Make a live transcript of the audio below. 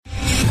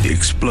the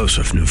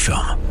explosive new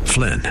film,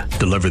 Flynn,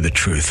 Deliver the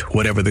Truth,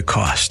 Whatever the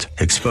Cost,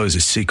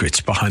 exposes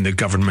secrets behind the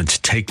government's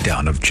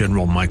takedown of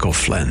General Michael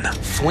Flynn.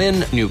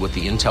 Flynn knew what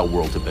the intel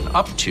world had been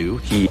up to.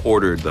 He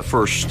ordered the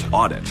first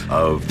audit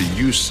of the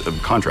use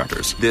of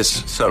contractors.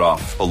 This set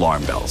off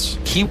alarm bells.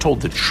 He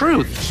told the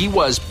truth. He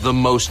was the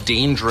most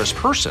dangerous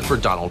person for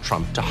Donald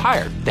Trump to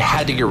hire. They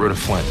had to get rid of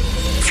Flynn.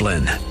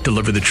 Flynn,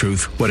 Deliver the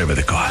Truth, Whatever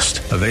the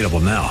Cost. Available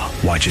now.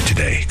 Watch it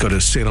today. Go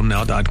to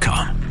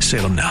salemnow.com.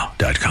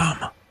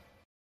 salemnow.com.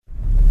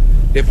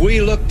 If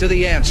we look to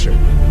the answer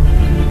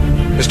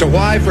as to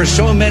why for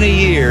so many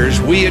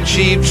years we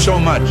achieved so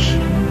much,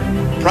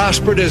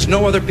 prospered as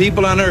no other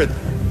people on earth,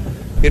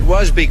 it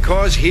was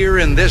because here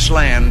in this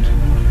land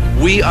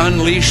we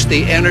unleashed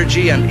the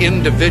energy and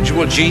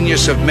individual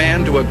genius of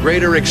man to a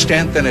greater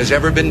extent than has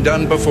ever been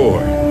done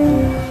before.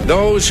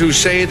 Those who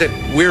say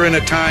that we're in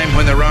a time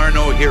when there are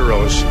no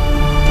heroes,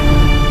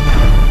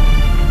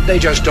 they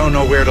just don't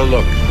know where to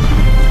look.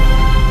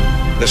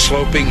 The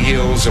sloping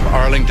hills of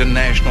Arlington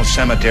National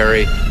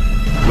Cemetery,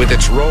 with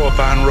its row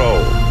upon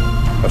row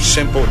of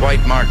simple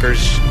white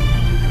markers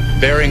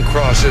bearing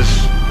crosses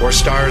or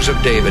stars of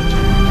David,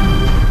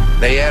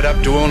 they add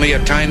up to only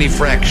a tiny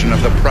fraction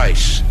of the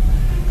price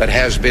that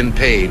has been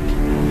paid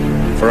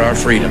for our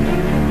freedom.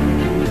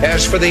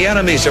 As for the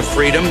enemies of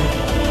freedom,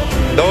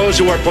 those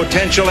who are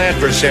potential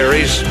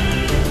adversaries,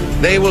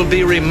 they will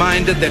be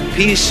reminded that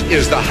peace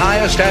is the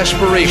highest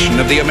aspiration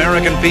of the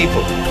American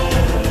people.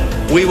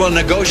 We will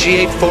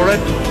negotiate for it,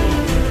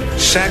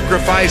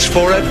 sacrifice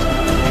for it.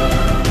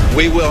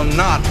 We will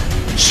not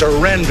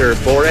surrender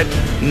for it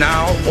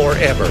now or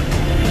ever.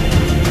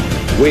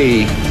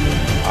 We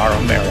are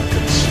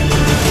Americans.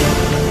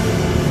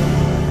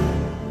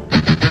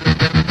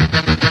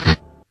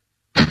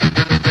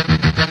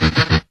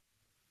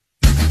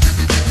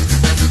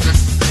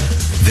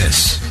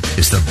 This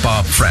is the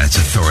Bob Frantz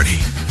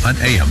Authority on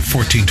AM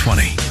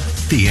 1420.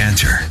 The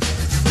Answer.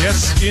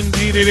 Yes,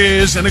 indeed it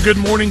is, and a good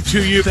morning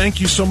to you.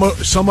 Thank you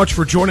so much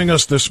for joining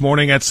us this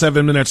morning at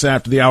 7 minutes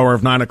after the hour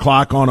of 9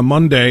 o'clock on a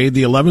Monday,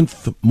 the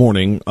 11th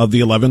morning of the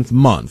 11th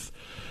month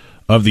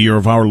of the year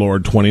of our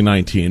Lord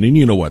 2019. And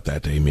you know what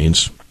that day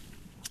means.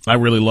 I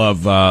really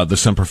love the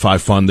Semper Fi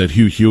Fund that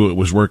Hugh Hewitt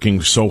was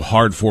working so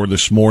hard for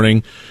this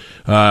morning,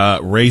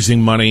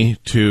 raising money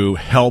to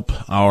help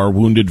our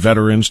wounded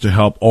veterans, to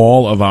help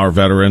all of our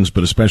veterans,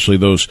 but especially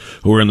those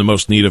who are in the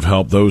most need of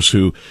help, those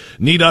who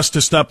need us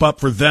to step up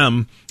for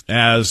them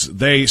as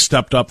they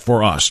stepped up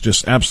for us.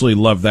 Just absolutely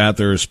love that.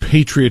 There's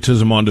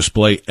patriotism on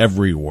display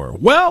everywhere.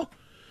 Well,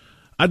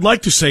 I'd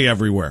like to say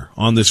everywhere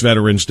on this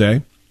Veterans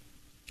Day.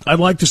 I'd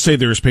like to say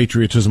there's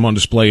patriotism on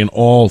display in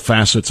all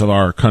facets of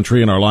our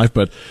country and our life,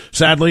 but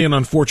sadly and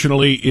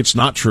unfortunately, it's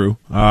not true.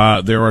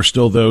 There are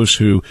still those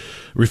who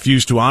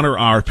refuse to honor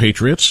our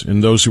patriots,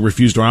 and those who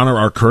refuse to honor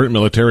our current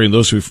military, and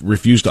those who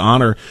refuse to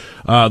honor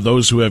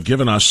those who have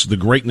given us the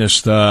greatness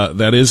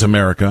that is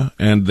America,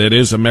 and that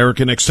is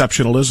American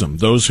exceptionalism,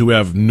 those who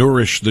have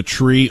nourished the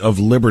tree of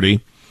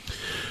liberty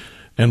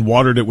and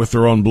watered it with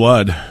their own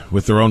blood,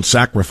 with their own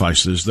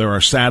sacrifices. There are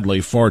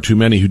sadly far too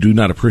many who do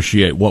not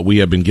appreciate what we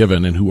have been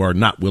given and who are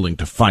not willing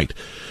to fight,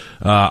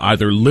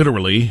 either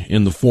literally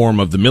in the form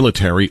of the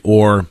military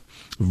or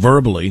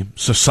verbally,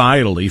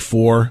 societally,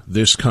 for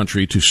this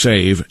country to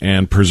save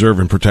and preserve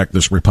and protect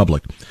this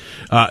republic.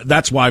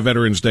 That's why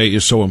Veterans Day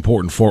is so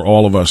important for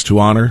all of us to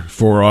honor,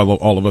 for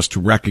all of us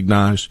to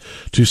recognize,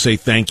 to say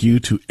thank you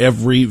to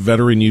every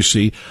veteran you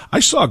see. I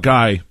saw a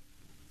guy...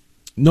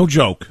 No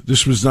joke.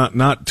 This was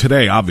not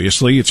today,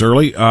 obviously. It's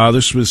early.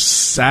 This was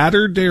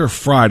Saturday or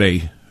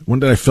Friday.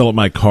 When did I fill up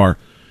my car?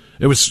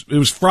 It was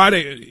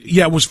Friday.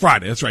 Yeah, it was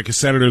Friday. That's right, because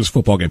Saturday was a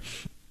football game.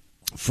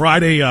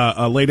 Friday,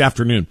 late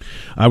afternoon,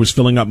 I was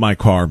filling up my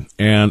car,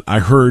 and I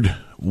heard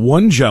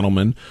one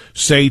gentleman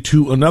say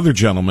to another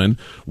gentleman,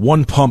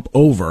 one pump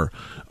over,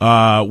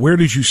 where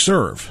did you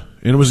serve?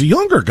 And it was a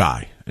younger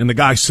guy. And the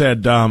guy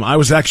said, I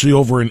was actually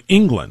over in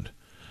England.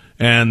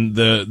 And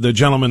the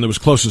gentleman that was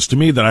closest to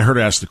me that I heard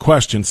ask the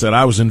question said,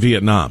 I was in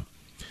Vietnam.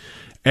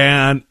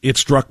 And it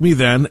struck me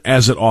then,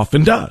 as it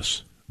often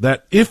does,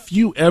 that if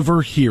you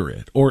ever hear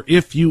it or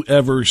if you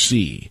ever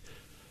see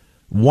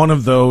one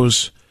of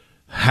those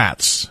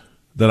hats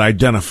that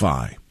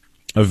identify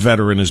a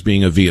veteran as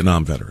being a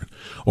Vietnam veteran,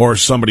 or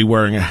somebody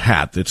wearing a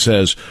hat that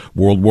says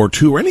World War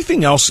II, or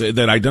anything else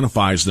that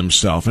identifies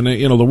themselves, and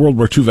the World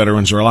War II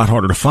veterans are a lot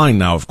harder to find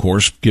now, of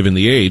course, given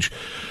the age,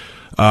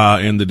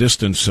 and the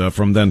distance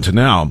from then to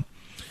now.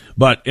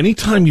 But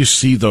anytime you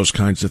see those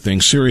kinds of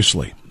things,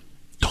 seriously,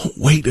 don't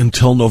wait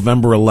until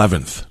November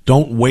 11th.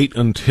 Don't wait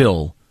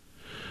until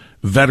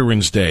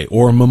Veterans Day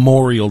or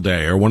Memorial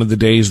Day or one of the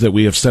days that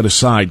we have set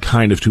aside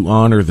kind of to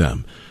honor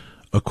them.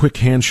 A quick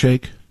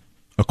handshake,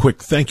 a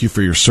quick thank you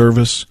for your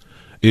service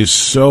is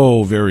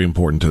so very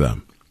important to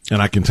them.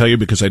 And I can tell you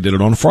because I did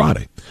it on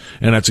Friday.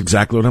 And that's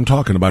exactly what I'm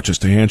talking about.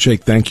 Just a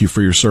handshake. Thank you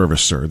for your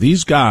service, sir.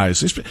 These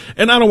guys,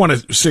 and I don't want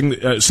to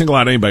single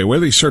out anybody,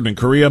 whether they served in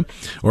Korea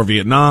or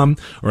Vietnam,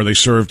 or they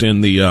served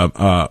in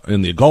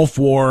the Gulf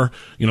War,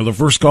 the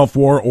first Gulf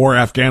War, or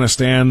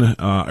Afghanistan,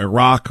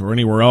 Iraq, or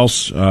anywhere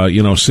else,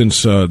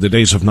 since the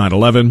days of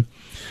 9/11,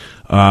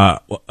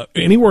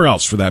 anywhere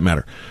else for that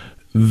matter.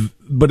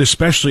 But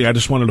especially, I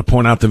just wanted to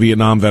point out the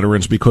Vietnam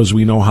veterans, because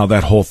we know how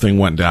that whole thing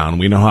went down.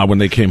 We know how when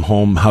they came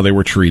home, how they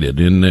were treated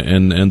and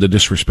the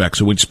disrespect.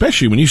 So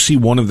especially when you see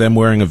one of them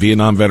wearing a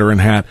Vietnam veteran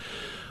hat,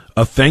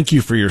 a thank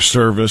you for your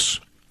service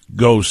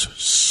goes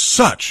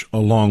such a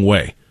long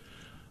way,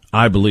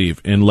 I believe,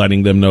 in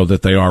letting them know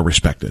that they are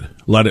respected.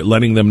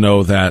 Letting them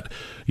know that,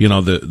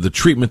 the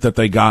treatment that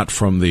they got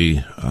from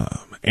the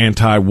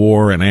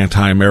anti-war and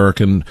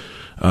anti-American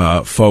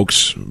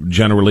folks,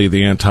 generally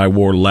the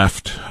anti-war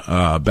left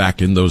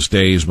back in those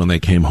days when they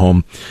came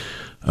home.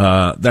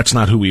 That's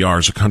not who we are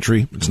as a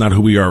country. It's not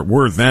who we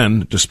were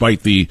then,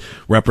 despite the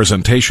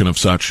representation of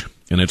such,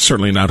 and it's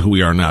certainly not who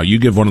we are now. You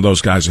give one of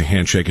those guys a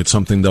handshake, it's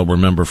something they'll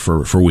remember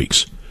for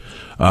weeks.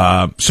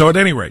 So at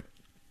any rate,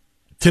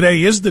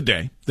 today is the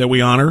day that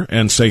we honor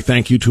and say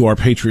thank you to our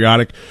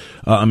patriotic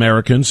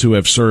Americans who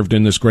have served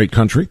in this great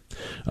country.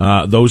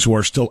 Those who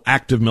are still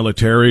active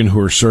military and who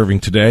are serving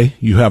today,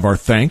 you have our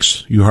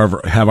thanks. You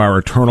have our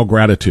eternal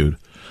gratitude,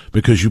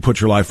 because you put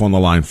your life on the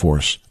line for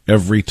us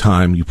every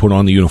time you put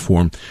on the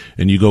uniform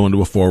and you go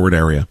into a forward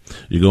area.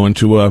 You go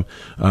into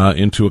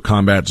a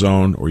combat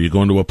zone, or you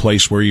go into a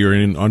place where you're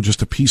on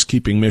just a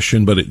peacekeeping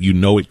mission, but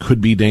it could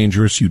be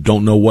dangerous. You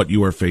don't know what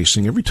you are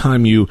facing. Every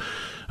time you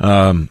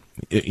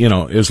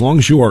as long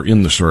as you are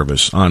in the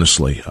service,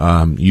 honestly,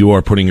 you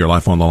are putting your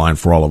life on the line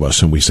for all of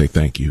us, and we say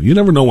thank you. You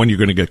never know when you're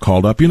going to get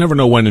called up. You never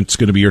know when it's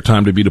going to be your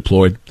time to be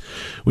deployed,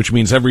 which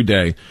means every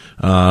day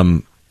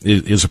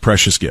is a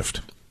precious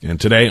gift. And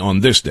today,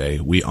 on this day,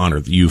 we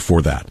honor you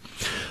for that.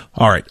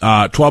 All right,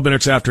 12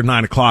 minutes after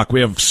 9 o'clock.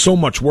 We have so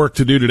much work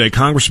to do today.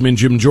 Congressman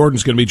Jim Jordan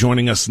is going to be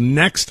joining us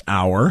next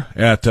hour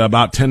at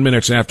about 10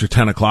 minutes after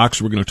 10 o'clock.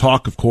 So we're going to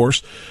talk, of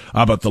course,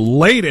 about the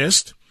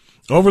latest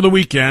over the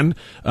weekend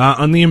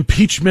on the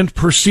impeachment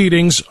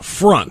proceedings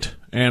front.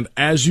 And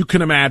as you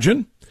can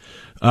imagine,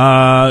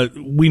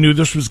 we knew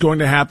this was going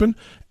to happen.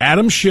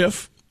 Adam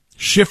Schiff,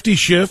 Shifty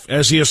Schiff,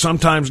 as he is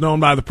sometimes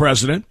known by the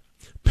president,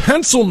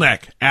 Pencil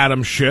Neck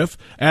Adam Schiff,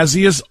 as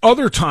he is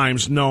other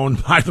times known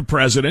by the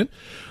president,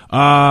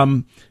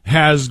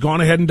 has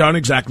gone ahead and done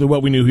exactly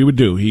what we knew he would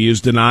do. He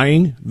is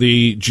denying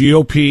the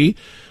GOP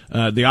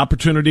the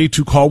opportunity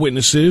to call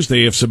witnesses.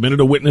 They have submitted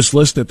a witness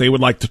list that they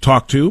would like to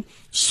talk to.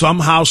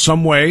 Somehow,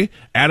 some way,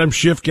 Adam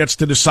Schiff gets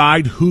to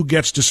decide who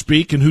gets to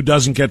speak and who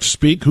doesn't get to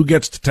speak, who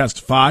gets to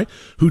testify,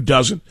 who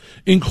doesn't,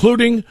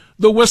 including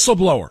the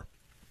whistleblower.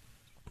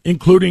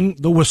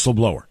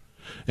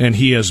 And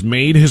he has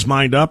made his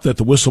mind up that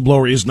the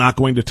whistleblower is not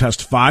going to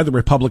testify. The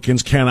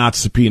Republicans cannot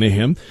subpoena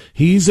him.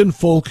 He's in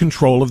full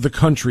control of the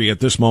country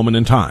at this moment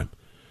in time.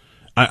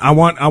 I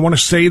want to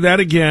say that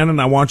again, and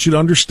I want you to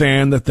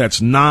understand that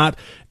that's not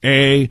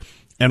an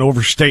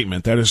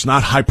overstatement. That is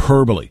not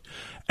hyperbole.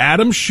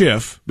 Adam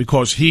Schiff,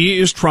 because he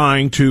is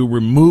trying to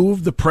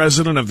remove the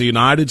President of the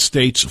United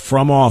States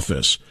from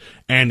office,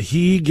 and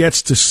he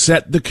gets to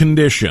set the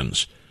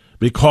conditions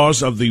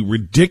because of the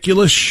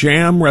ridiculous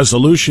sham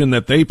resolution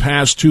that they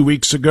passed 2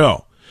 weeks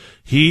ago.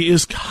 He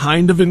is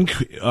kind of in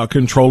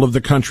control of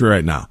the country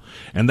right now,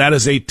 and that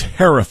is a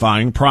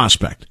terrifying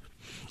prospect.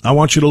 I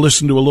want you to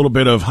listen to a little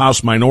bit of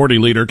House Minority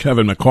Leader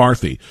Kevin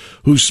McCarthy,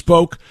 who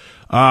spoke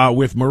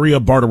with Maria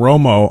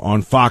Bartiromo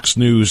on Fox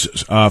News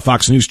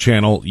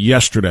Channel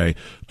yesterday,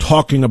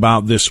 talking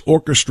about this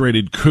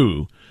orchestrated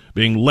coup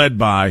being led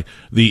by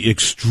the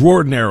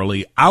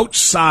extraordinarily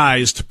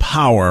outsized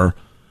power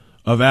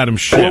of Adam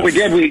Schiff. What we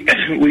did,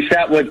 we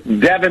sat with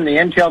Devin, the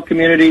Intel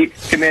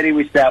Committee.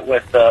 We sat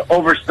with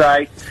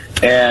Oversight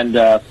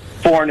and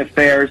Foreign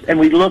Affairs, and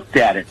we looked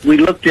at it. We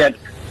looked at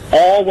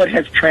all what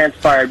has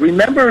transpired.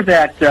 Remember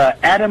that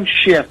Adam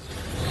Schiff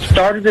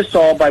started this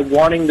all by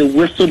wanting the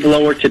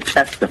whistleblower to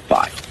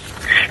testify.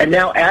 And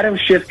now Adam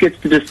Schiff gets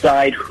to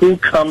decide who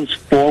comes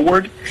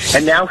forward,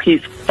 and now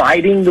he's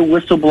fighting the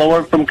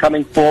whistleblower from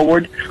coming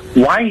forward.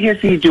 Why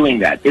is he doing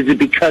that? Is it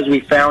because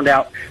we found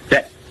out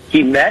that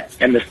he met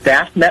and the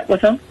staff met with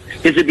him?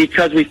 Is it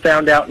because we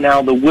found out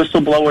now the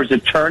whistleblower's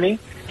attorney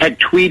had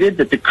tweeted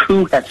that the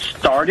coup had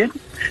started,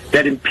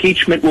 that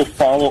impeachment will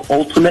follow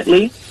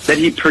ultimately, that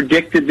he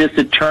predicted, this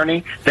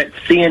attorney, that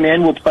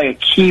CNN will play a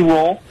key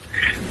role?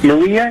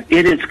 Maria,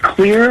 it is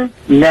clear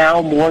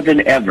now more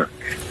than ever.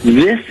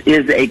 This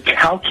is a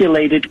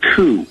calculated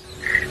coup,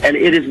 and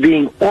it is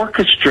being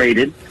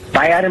orchestrated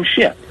by Adam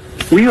Schiff.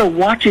 We are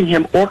watching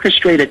him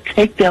orchestrate a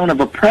takedown of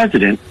a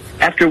president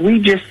after we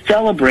just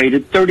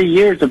celebrated 30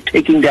 years of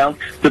taking down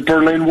the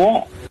Berlin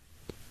Wall.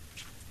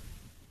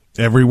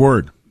 Every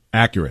word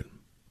accurate.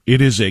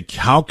 It is a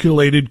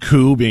calculated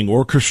coup being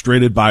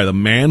orchestrated by the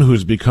man who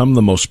has become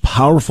the most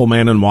powerful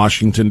man in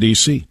Washington,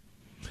 D.C.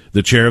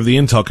 the chair of the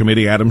Intel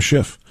Committee, Adam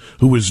Schiff,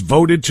 who was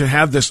voted to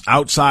have this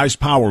outsized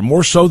power,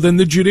 more so than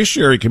the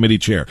Judiciary Committee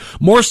chair,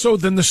 more so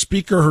than the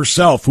Speaker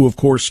herself, who, of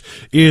course,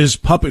 is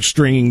puppet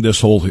stringing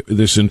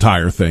this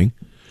entire thing.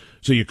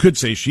 So you could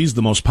say she's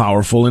the most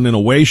powerful, and in a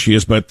way she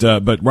is, but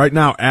right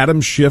now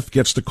Adam Schiff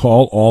gets to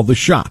call all the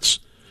shots.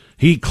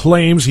 He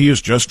claims he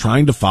is just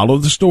trying to follow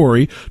the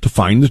story to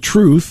find the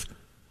truth.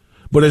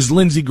 But as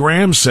Lindsey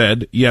Graham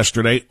said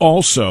yesterday,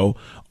 also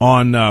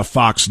on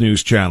Fox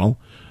News Channel,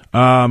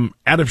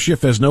 Adam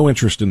Schiff has no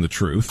interest in the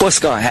truth. What's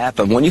going to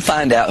happen when you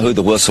find out who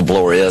the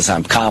whistleblower is?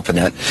 I'm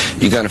confident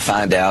you're going to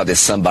find out it's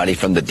somebody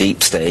from the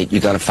deep state.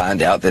 You're going to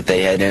find out that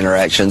they had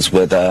interactions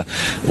with the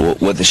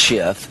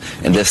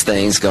Schiff, and this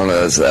thing's going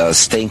to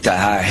stink to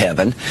high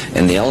heaven.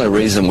 And the only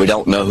reason we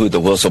don't know who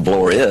the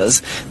whistleblower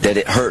is, that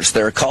it hurts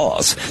their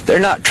cause. They're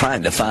not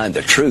trying to find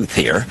the truth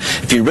here.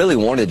 If you really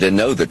wanted to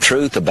know the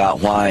truth about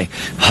why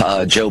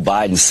Joe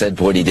Biden said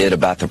what he did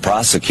about the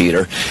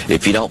prosecutor,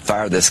 if you don't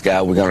fire this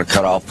guy, we're going to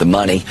cut off the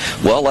money.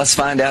 Well, let's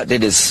find out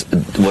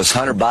was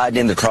Hunter Biden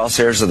in the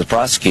crosshairs of the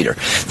prosecutor.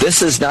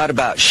 This is not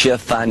about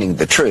Schiff finding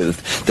the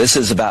truth. This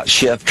is about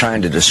Schiff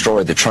trying to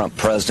destroy the Trump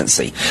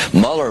presidency.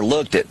 Mueller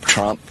looked at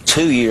Trump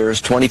 2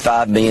 years,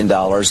 $25 million,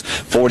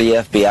 40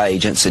 FBI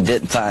agents, and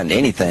didn't find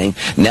anything.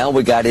 Now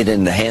we got it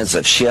in the hands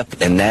of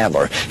Schiff and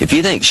Nadler. If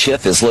you think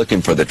Schiff is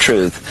looking for the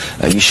truth,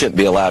 you shouldn't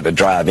be allowed to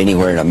drive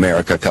anywhere in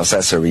America, because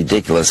that's a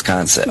ridiculous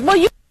concept.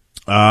 Well,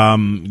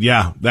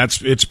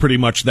 it's pretty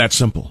much that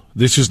simple.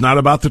 This is not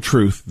about the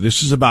truth.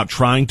 This is about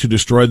trying to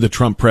destroy the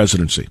Trump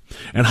presidency.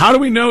 And how do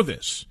we know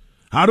this?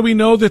 How do we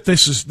know that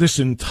this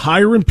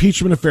entire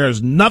impeachment affair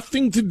has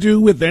nothing to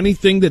do with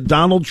anything that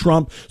Donald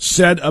Trump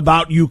said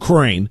about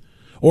Ukraine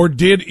or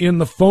did in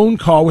the phone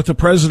call with the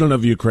president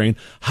of Ukraine?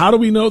 How do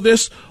we know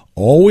this?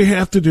 All we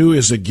have to do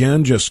is,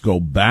 again, just go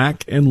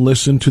back and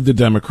listen to the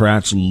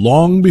Democrats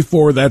long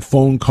before that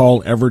phone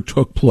call ever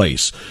took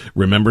place.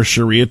 Remember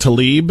Sharia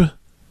Tlaib?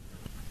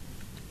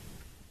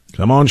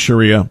 Come on,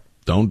 Sharia.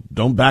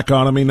 Don't back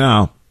out on me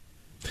now.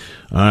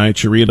 All right,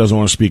 Sharia doesn't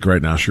want to speak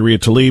right now. Sharia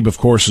Tlaib, of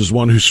course, is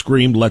one who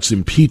screamed, let's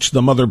impeach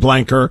the mother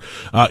blanker.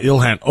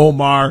 Ilhan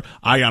Omar,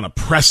 Ayanna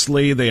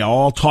Pressley, they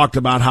all talked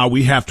about how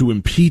we have to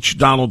impeach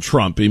Donald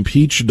Trump.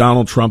 Impeach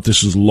Donald Trump.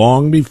 This is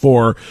long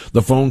before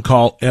the phone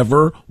call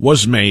ever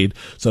was made.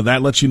 So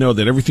that lets you know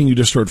that everything you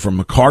just heard from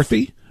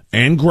McCarthy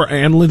and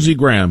Lindsey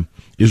Graham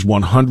is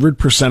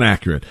 100%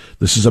 accurate.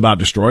 This is about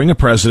destroying a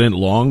president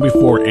long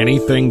before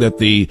anything that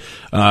the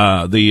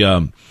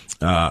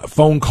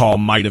phone call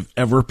might have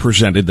ever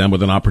presented them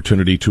with an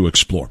opportunity to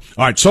explore.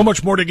 All right, so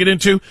much more to get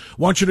into.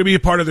 Want you to be a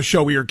part of the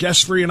show. We are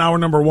guest-free in hour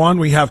number 1.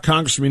 We have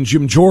Congressman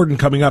Jim Jordan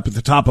coming up at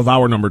the top of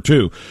hour number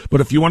 2.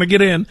 But if you want to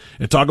get in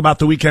and talk about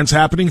the weekend's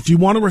happening, if you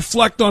want to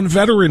reflect on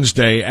Veterans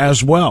Day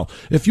as well,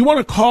 if you want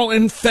to call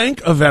and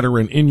thank a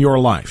veteran in your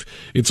life,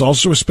 it's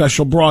also a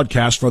special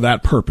broadcast for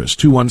that purpose.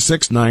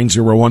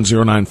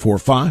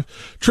 216-901-0945,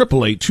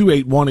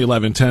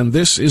 888-281-1110.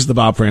 This is the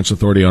Bob France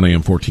Authority on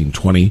AM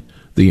 1420.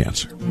 The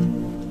Answer.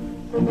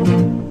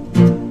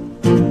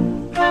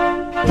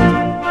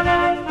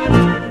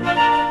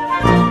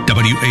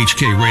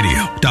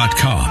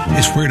 WHKRadio.com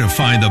is where to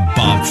find the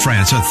Bob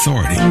France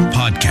Authority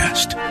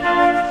podcast.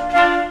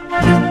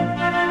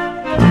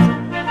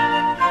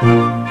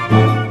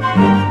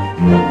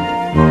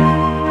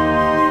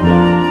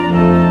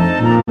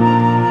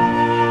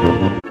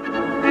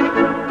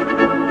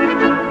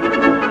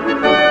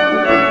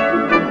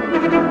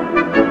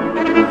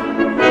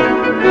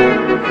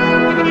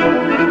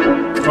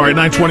 All right,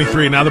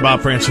 9:23, now the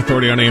Bob France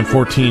Authority on AM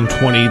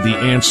 1420, The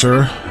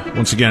Answer.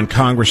 Once again,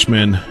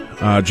 Congressman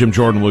Jim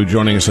Jordan will be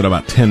joining us at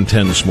about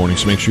 10:10 this morning,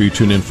 so make sure you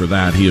tune in for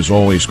that. He is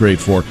always great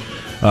for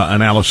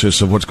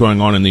analysis of what's going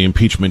on in the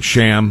impeachment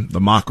sham, the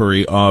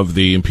mockery of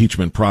the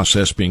impeachment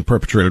process being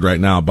perpetrated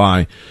right now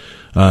by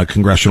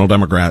congressional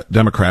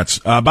Democrats.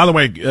 By the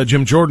way,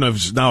 Jim Jordan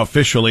is now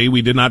officially,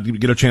 we did not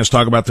get a chance to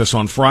talk about this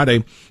on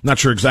Friday. Not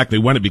sure exactly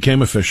when it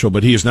became official,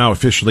 but he is now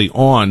officially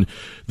on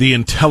the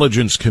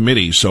Intelligence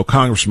Committee. So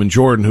Congressman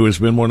Jordan, who has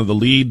been one of the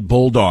lead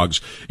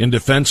bulldogs in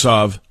defense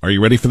of, are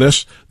you ready for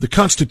this? The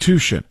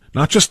Constitution,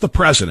 not just the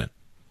president.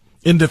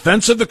 In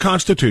defense of the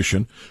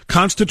Constitution,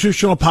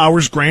 constitutional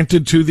powers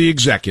granted to the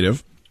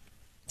executive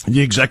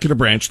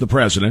branch, the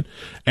president,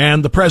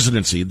 and the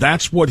presidency.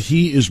 That's what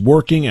he is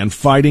working and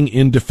fighting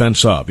in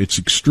defense of. It's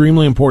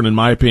extremely important, in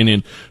my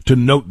opinion, to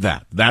note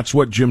that. That's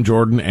what Jim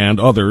Jordan and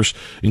others,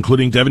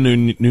 including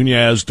Devin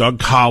Nunes, Doug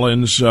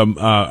Collins,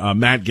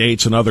 Matt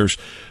Gaetz, and others,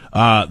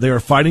 they are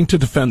fighting to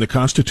defend the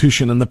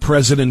Constitution and the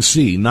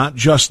presidency, not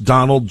just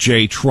Donald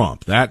J.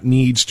 Trump. That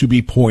needs to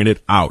be pointed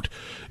out.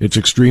 It's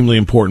extremely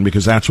important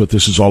because that's what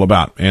this is all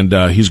about. And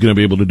he's going to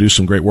be able to do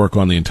some great work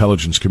on the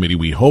Intelligence Committee,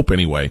 we hope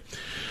anyway.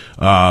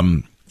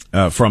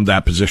 From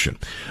that position.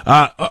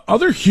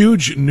 Other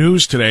huge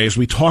news today as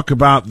we talk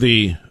about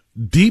the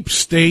deep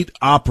state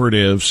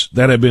operatives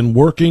that have been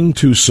working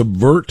to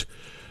subvert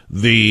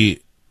the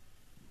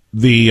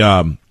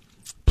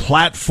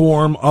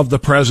platform of the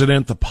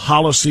president, the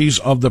policies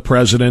of the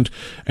president,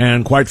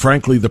 and quite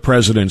frankly, the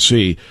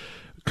presidency.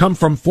 come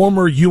from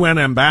former UN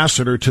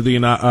ambassador to the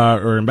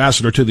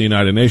ambassador to the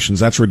United Nations.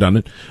 That's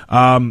redundant.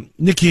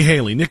 Nikki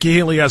Haley. Nikki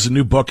Haley has a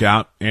new book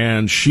out,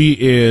 and she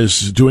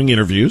is doing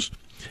interviews,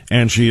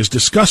 and she is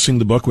discussing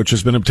the book, which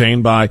has been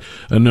obtained by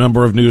a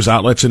number of news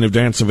outlets in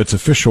advance of its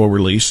official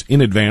release.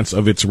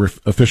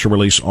 Official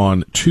release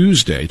on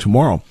Tuesday,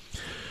 tomorrow.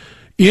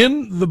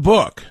 In the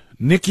book,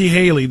 Nikki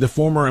Haley, the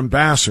former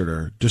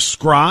ambassador,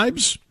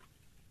 describes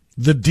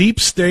the deep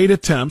state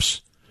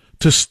attempts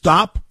to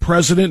stop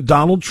President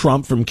Donald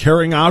Trump from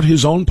carrying out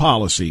his own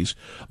policies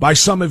by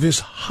some of his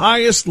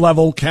highest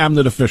level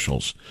cabinet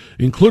officials,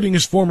 including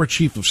his former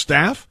chief of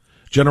staff,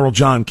 General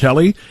John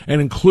Kelly,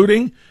 and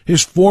including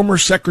his former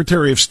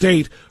Secretary of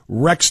State,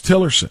 Rex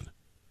Tillerson.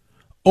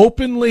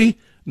 Openly,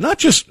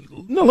 let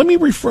me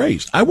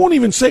rephrase. I won't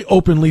even say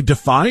openly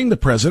defying the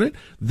president.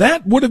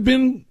 That would have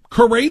been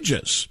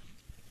courageous.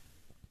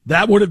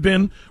 That would have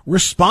been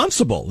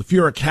responsible. If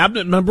you're a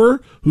cabinet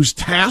member who's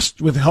tasked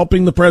with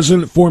helping the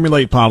president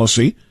formulate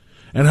policy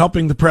and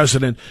helping the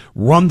president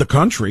run the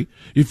country,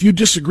 if you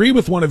disagree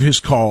with one of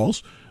his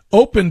calls,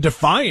 open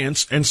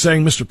defiance and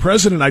saying, Mr.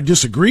 President, I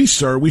disagree,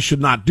 sir, we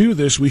should not do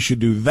this, we should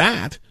do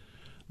that,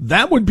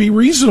 that would be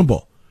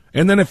reasonable.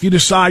 And then if you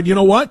decide, you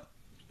know what,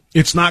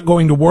 it's not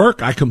going to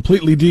work, I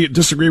completely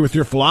disagree with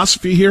your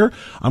philosophy here,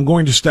 I'm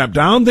going to step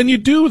down, then you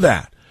do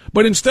that.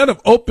 But instead of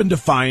open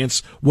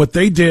defiance, what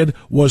they did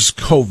was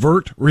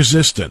covert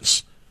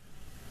resistance.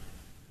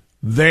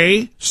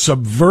 They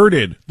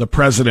subverted the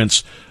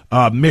president's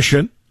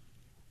mission,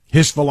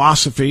 his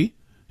philosophy,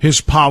 his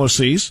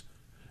policies,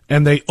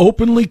 and they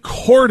openly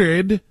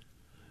courted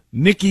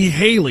Nikki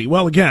Haley.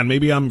 Well, again,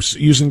 maybe I'm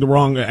using the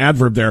wrong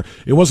adverb there.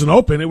 It wasn't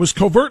open. It was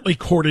covertly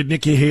courted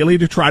Nikki Haley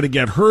to try to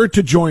get her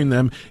to join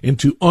them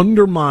into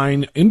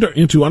undermining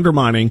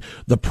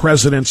the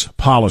president's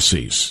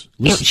policies.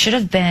 Listen. It should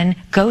have been,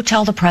 go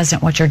tell the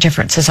president what your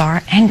differences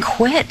are and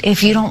quit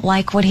if you don't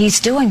like what he's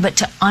doing. But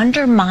to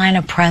undermine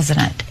a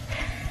president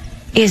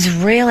is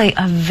really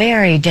a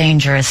very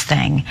dangerous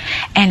thing.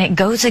 And it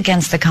goes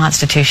against the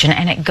Constitution,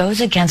 and it goes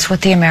against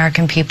what the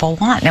American people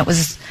want. And it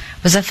was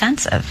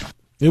offensive.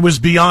 It was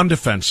beyond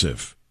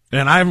offensive.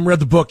 And I haven't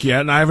read the book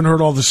yet, and I haven't heard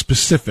all the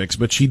specifics,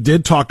 but she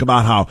did talk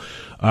about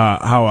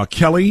how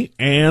Kelly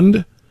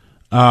and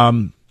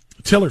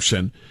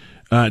Tillerson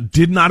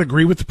did not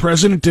agree with the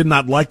president, did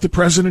not like the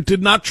president,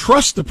 did not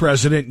trust the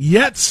president,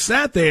 yet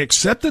they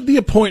accepted the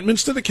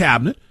appointments to the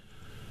cabinet.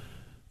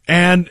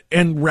 And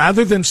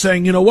rather than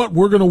saying, you know what,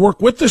 we're going to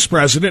work with this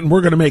president and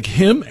we're going to make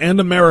him and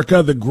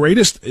America the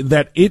greatest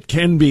that it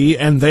can be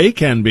and they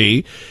can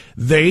be,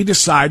 they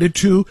decided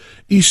to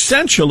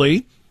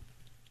essentially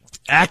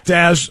act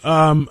as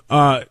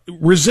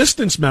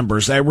resistance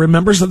members,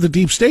 members of the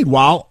deep state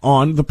while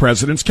on the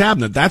president's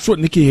cabinet. That's what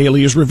Nikki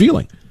Haley is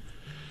revealing.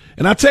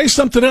 And I'll tell you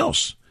something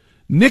else.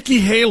 Nikki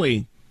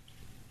Haley,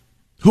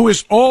 who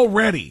is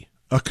already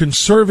a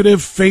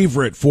conservative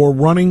favorite for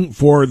running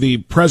for the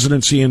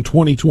presidency in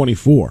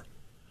 2024,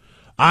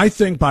 I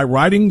think by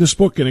writing this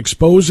book and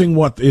exposing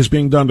what is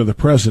being done to the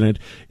president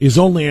is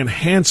only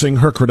enhancing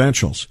her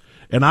credentials.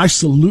 And I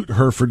salute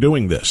her for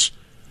doing this.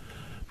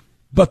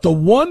 But the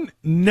one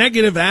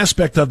negative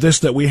aspect of this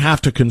that we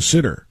have to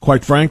consider,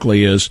 quite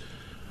frankly, is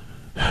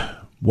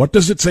what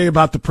does it say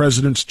about the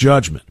president's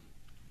judgment?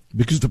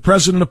 Because the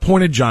president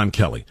appointed John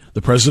Kelly.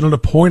 The president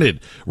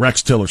appointed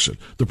Rex Tillerson.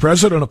 The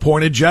president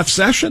appointed Jeff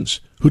Sessions,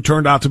 who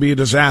turned out to be a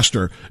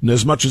disaster. And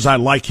as much as I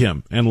like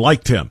him and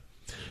liked him,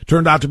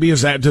 turned out to be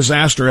a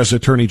disaster as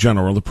Attorney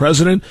General. The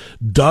president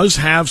does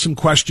have some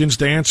questions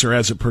to answer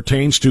as it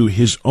pertains to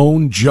his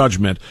own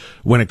judgment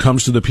when it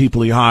comes to the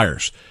people he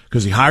hires.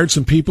 Because he hired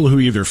some people who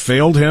either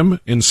failed him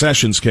in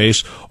Sessions'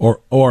 case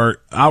or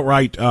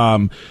outright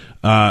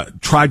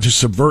tried to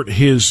subvert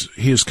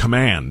his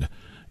command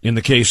in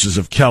the cases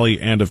of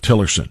Kelly and of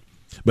Tillerson.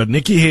 But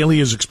Nikki Haley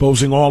is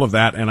exposing all of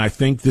that, and I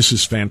think this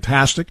is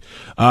fantastic.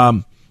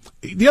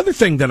 The other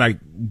thing that I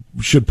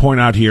should point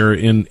out here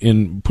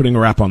in putting a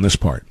wrap on this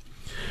part,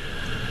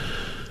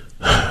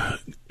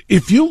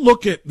 if you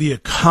look at the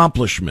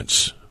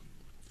accomplishments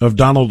of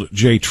Donald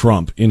J.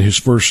 Trump in his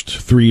first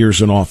 3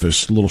 years in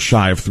office, a little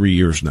shy of 3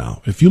 years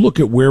now, if you look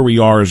at where we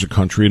are as a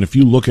country, and if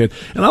you look at,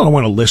 and I don't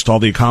want to list all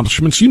the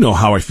accomplishments, you know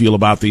how I feel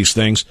about these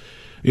things.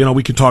 You know,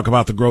 we can talk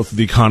about the growth of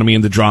the economy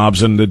and the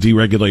jobs and the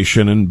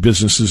deregulation and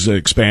businesses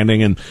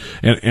expanding and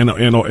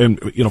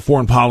you know,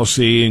 foreign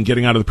policy and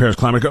getting out of the Paris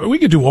climate. We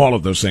could do all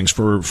of those things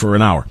for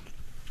an hour.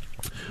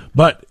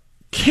 But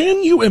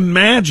can you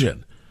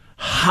imagine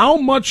how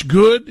much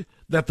good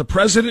that the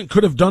president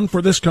could have done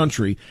for this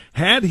country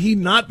had he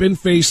not been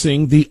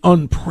facing the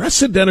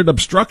unprecedented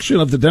obstruction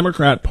of the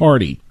Democrat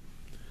Party,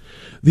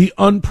 the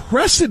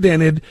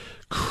unprecedented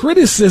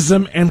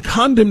criticism and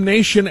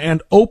condemnation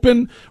and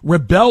open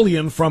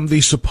rebellion from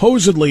the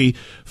supposedly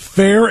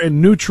fair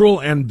and neutral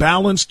and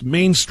balanced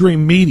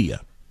mainstream media?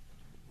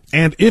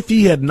 And if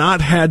he had not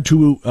had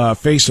to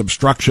face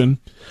obstruction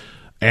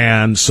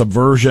and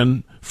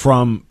subversion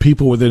from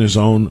people within his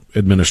own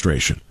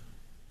administration,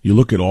 You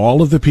look at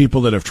all of the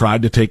people that have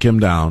tried to take him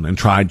down and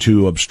tried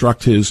to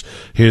obstruct his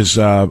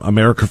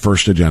America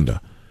First agenda.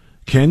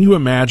 Can you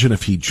imagine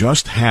if he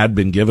just had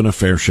been given a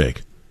fair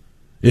shake?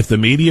 If the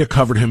media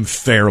covered him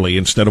fairly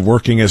instead of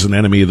working as an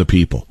enemy of the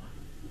people?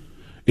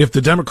 If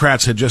the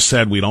Democrats had just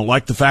said, we don't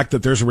like the fact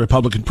that there's a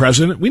Republican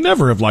president, we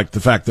never have liked the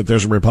fact that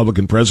there's a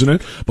Republican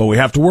president, but we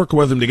have to work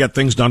with him to get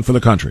things done for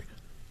the country.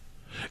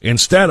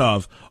 Instead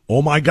of,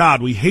 oh my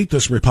God, we hate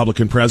this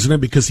Republican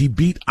president because he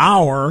beat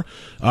our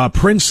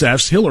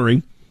Princess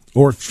Hillary,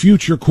 or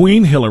future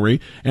Queen Hillary,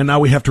 and now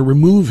we have to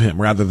remove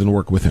him rather than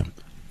work with him.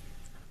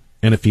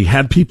 And if he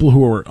had people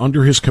who were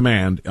under his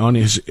command, on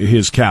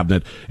his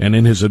cabinet and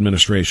in his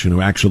administration, who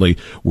actually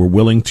were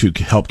willing to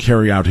help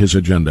carry out his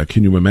agenda,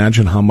 can you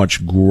imagine how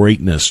much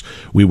greatness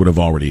we would have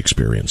already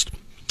experienced?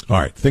 All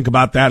right, think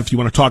about that. If you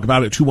want to talk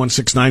about it,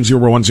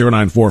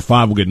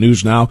 216-901-0945. We'll get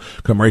news now.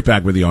 Come right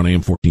back with you on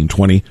AM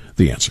 1420,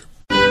 The Answer.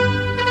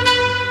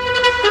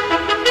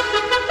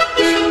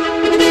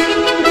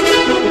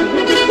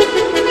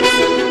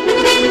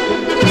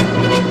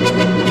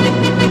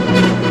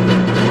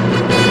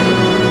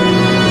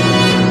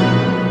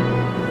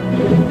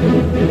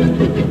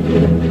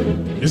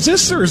 Is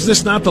this or is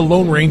this not the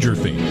Lone Ranger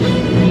theme?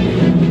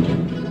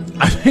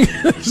 I think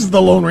this is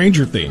the Lone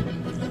Ranger theme.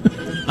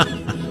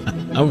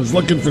 I was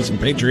looking for some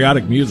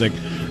patriotic music,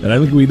 and I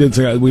think we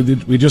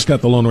just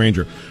got the Lone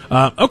Ranger.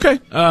 Okay.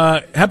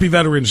 Happy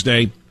Veterans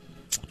Day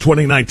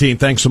 2019.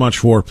 Thanks so much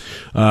for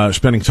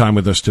spending time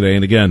with us today.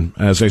 And again,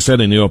 as I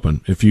said in the open,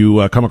 if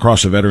you come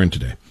across a veteran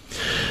today,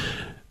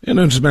 and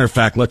as a matter of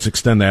fact, let's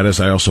extend that, as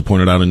I also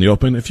pointed out in the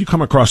open. If you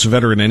come across a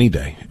veteran any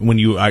day,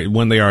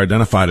 when they are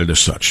identified as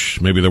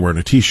such, maybe they're wearing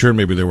a T-shirt,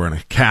 maybe they're wearing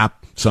a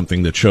cap,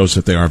 something that shows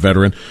that they are a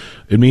veteran,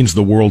 it means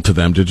the world to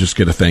them to just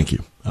get a thank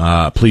you.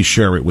 Please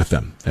share it with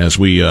them as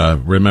we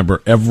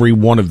remember every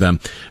one of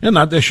them. And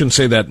I shouldn't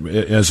say that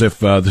as if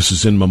this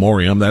is in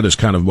memoriam. That is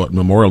kind of what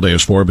Memorial Day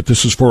is for, but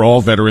this is for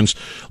all veterans,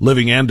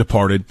 living and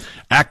departed,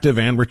 active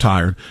and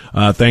retired.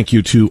 Thank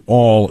you to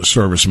all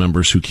service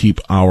members who keep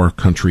our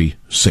country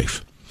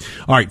safe.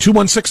 All right,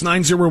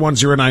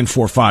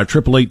 216-901-0945,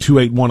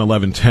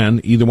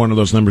 888-281-1110. Either one of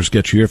those numbers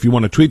gets you here. If you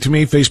want to tweet to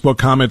me, Facebook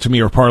comment to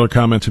me, or Parler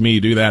comment to me,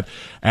 you do that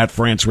at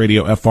France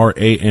Radio,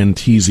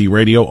 FRANTZ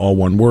Radio, all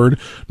one word,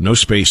 no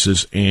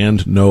spaces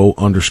and no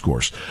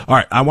underscores. All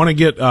right, I want to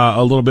get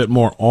a little bit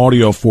more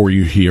audio for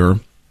you here,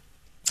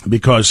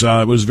 because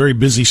it was a very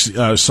busy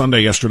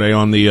Sunday yesterday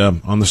on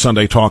the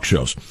Sunday talk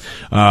shows.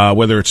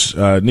 Whether it's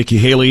Nikki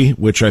Haley,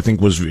 which I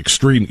think was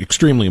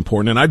extremely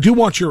important, and I do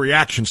want your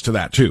reactions to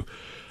that too.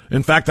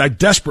 In fact, I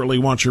desperately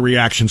want your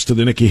reactions to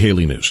the Nikki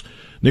Haley news.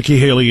 Nikki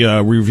Haley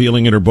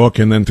revealing in her book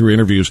and then through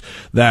interviews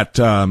that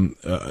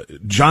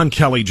John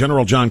Kelly,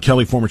 General John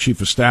Kelly, former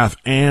chief of staff,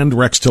 and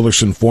Rex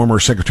Tillerson, former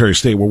Secretary of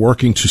State, were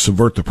working to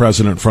subvert the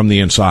president from the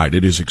inside.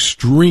 It is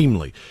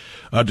extremely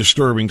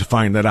disturbing to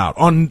find that out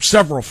on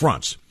several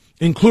fronts,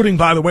 including,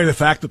 by the way, the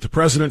fact that the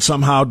president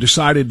somehow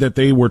decided that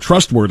they were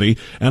trustworthy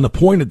and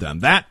appointed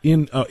them. That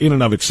in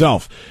and of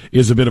itself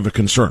is a bit of a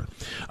concern.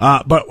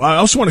 But I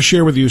also want to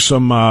share with you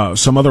some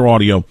other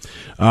audio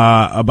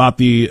about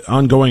the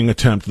ongoing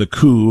attempt, the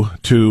coup,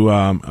 to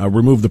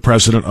remove the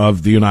president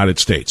of the United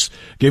States.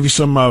 Gave you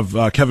some of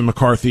Kevin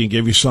McCarthy,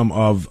 gave you some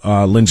of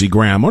Lindsey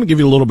Graham. I want to give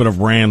you a little bit of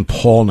Rand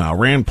Paul now.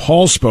 Rand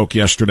Paul spoke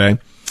yesterday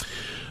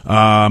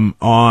on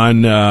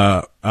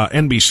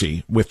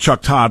NBC with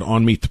Chuck Todd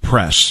on Meet the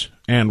Press.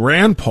 And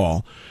Rand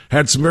Paul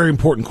had some very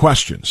important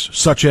questions,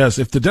 such as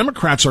if the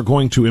Democrats are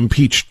going to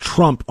impeach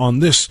Trump on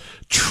this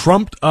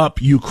trumped up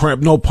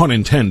no pun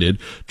intended,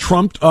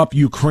 trumped up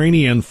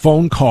Ukrainian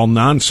phone call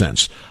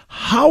nonsense,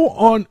 how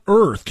on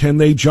earth can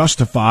they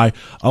justify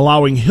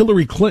allowing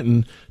Hillary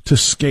Clinton to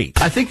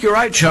skate? I think you're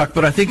right, Chuck,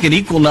 but I think an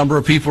equal number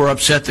of people are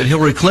upset that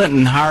Hillary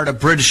Clinton hired a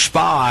British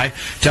spy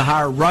to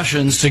hire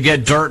Russians to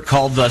get dirt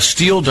called the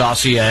Steele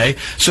dossier.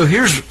 So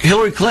here's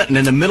Hillary Clinton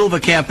in the middle of a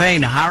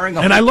campaign hiring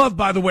a... And I love,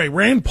 by the way,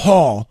 Rand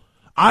Paul.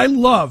 I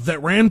love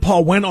that Rand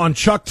Paul went on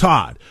Chuck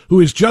Todd, who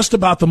is just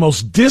about the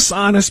most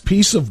dishonest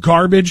piece of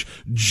garbage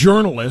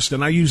journalist,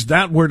 and I use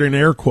that word in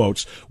air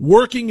quotes,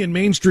 working in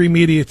mainstream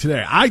media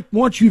today. I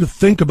want you to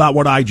think about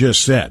what I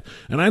just said.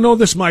 And I know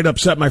this might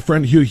upset my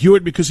friend Hugh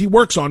Hewitt because he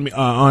works on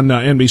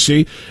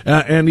NBC,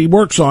 and he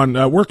works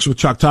with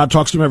Chuck Todd,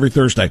 talks to him every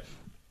Thursday.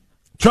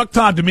 Chuck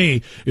Todd, to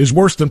me, is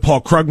worse than Paul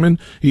Krugman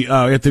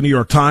at the New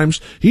York Times.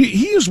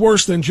 He is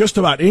worse than just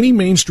about any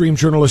mainstream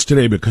journalist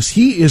today because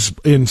he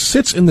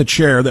sits in the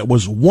chair that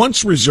was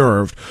once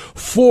reserved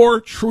for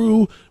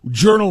true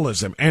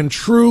journalism and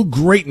true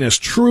greatness,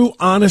 true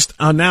honest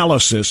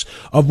analysis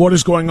of what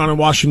is going on in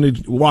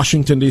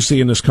Washington,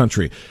 D.C. in this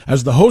country.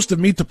 As the host of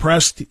Meet the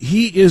Press,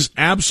 he is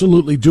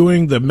absolutely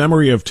doing the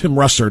memory of Tim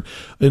Russert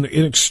an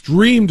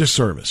extreme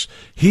disservice.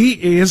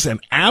 He is an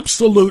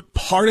absolute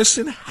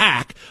partisan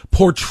hack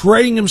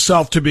portraying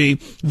himself to be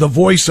the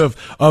voice of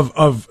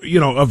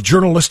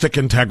journalistic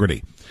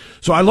integrity.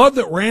 So I love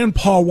that Rand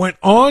Paul went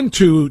on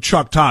to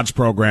Chuck Todd's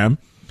program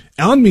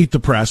on Meet the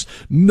Press,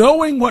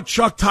 knowing what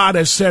Chuck Todd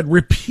has said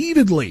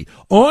repeatedly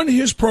on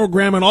his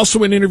program and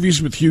also in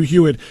interviews with Hugh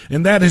Hewitt,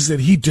 and that is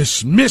that he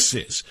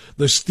dismisses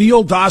the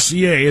Steele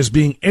dossier as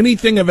being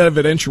anything of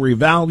evidentiary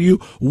value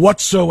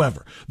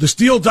whatsoever. The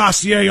Steele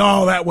dossier,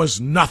 that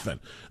was nothing.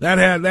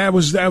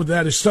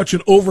 That is such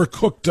an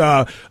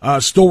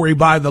overcooked story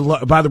by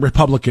the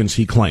Republicans,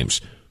 he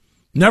claims.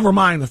 Never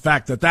mind the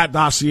fact that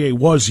dossier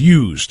was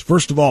used,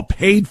 first of all,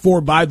 paid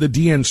for by the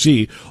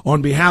DNC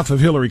on behalf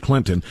of Hillary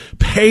Clinton,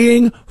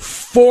 paying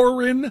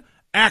foreign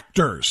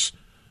actors.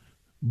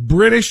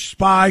 British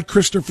spy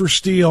Christopher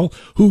Steele,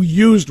 who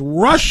used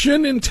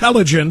Russian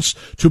intelligence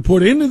to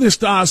put into this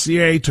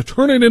dossier to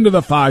turn it into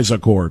the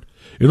FISA court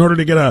in order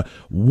to get a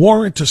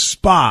warrant to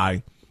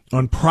spy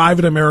on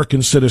private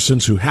American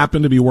citizens who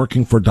happen to be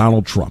working for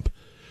Donald Trump.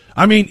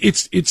 I mean,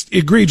 it's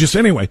egregious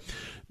anyway.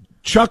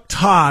 Chuck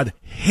Todd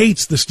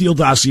hates the Steele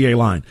dossier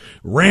line.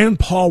 Rand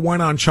Paul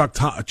went on Chuck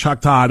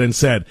Todd and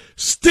said,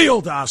 Steele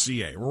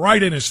dossier,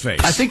 right in his face.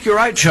 I think you're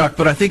right, Chuck,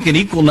 but I think an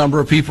equal number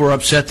of people are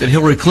upset that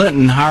Hillary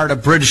Clinton hired a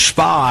British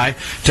spy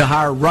to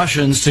hire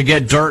Russians to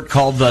get dirt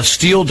called the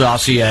Steele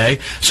dossier.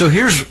 So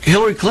here's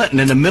Hillary Clinton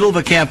in the middle of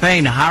a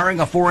campaign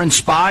hiring a foreign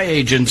spy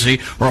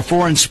agency or a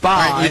foreign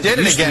spy. Right, you did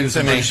it again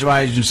to me.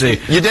 Spy agency.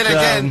 You did it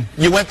again.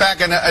 You went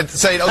back and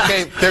said,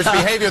 okay, there's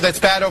behavior that's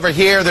bad over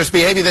here, there's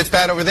behavior that's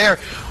bad over there.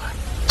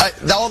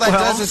 All that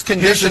does is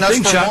condition us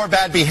for more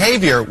bad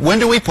behavior. When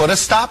do we put a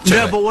stop to it?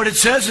 No, but what it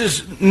says is,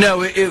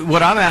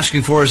 what I'm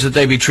asking for is that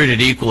they be treated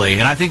equally.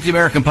 And I think the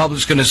American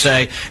public's going to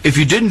say, if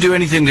you didn't do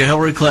anything to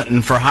Hillary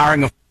Clinton for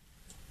hiring a...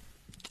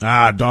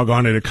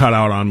 doggone it cut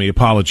out on me.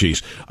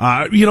 Apologies.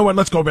 You know what?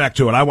 Let's go back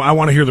to it. I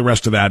want to hear the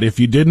rest of that.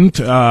 If you didn't,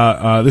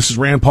 this is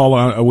Rand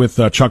Paul with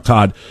Chuck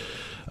Todd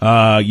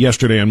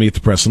yesterday on Meet the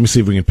Press. Let me see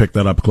if we can pick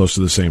that up close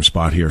to the same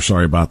spot here.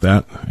 Sorry about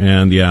that.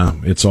 And yeah,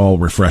 it's all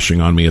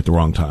refreshing on me at the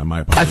wrong time. My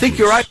apologies. I think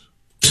you're right.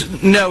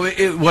 No,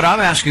 what I'm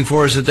asking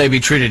for is that they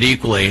be treated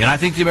equally. And I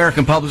think the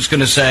American public's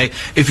going to say,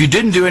 if you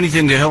didn't do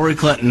anything to Hillary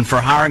Clinton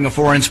for hiring a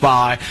foreign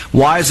spy,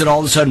 why is it all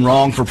of a sudden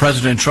wrong for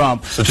President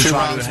Trump to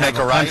try to have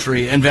a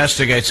country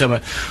investigate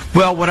someone?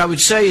 Well, what I would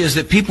say is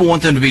that people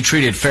want them to be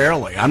treated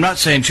fairly. I'm not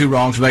saying two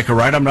wrongs make a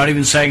right. I'm not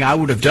even saying I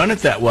would have done it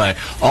that way.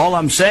 All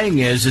I'm saying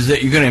is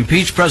that you're going to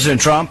impeach President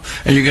Trump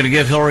and you're going to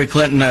give Hillary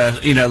Clinton,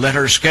 let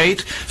her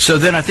skate. So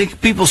then I think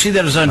people see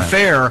that as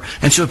unfair,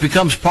 and so it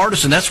becomes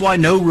partisan. That's why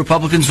no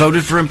Republicans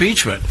voted for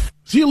impeachment.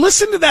 So you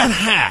listen to that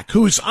hack,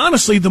 who is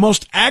honestly the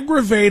most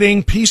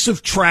aggravating piece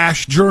of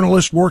trash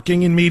journalist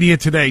working in media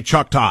today,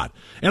 Chuck Todd.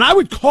 And I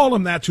would call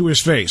him that to his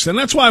face. And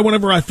that's why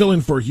whenever I fill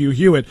in for Hugh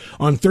Hewitt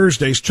on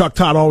Thursdays, Chuck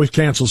Todd always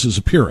cancels his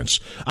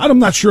appearance. I'm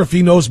not sure if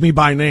he knows me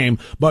by name,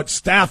 but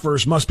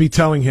staffers must be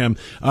telling him,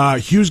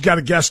 Hugh's got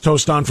a guest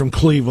host on from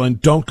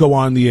Cleveland, don't go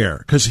on the air.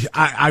 Because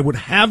I would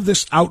have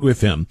this out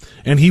with him,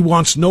 and he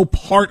wants no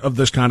part of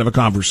this kind of a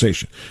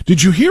conversation.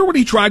 Did you hear what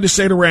he tried to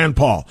say to Rand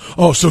Paul?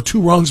 Oh, so two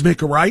wrongs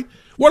make a right?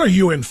 What are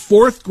you, in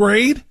fourth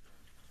grade?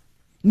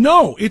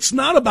 No, it's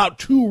not about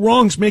two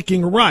wrongs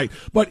making a right,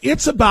 but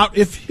it's about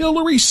if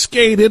Hillary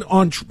skated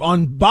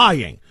on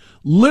buying,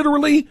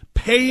 literally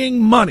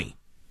paying money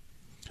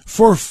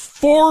for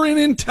foreign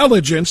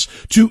intelligence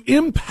to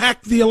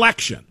impact the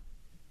election.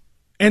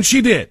 And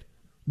she did.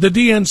 The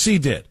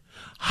DNC did.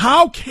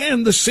 How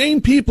can the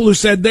same people who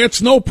said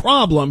that's no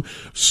problem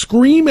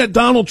scream at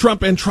Donald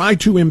Trump and try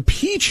to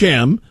impeach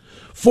him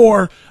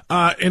for,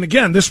 and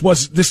again, this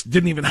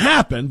didn't even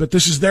happen, but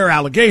this is their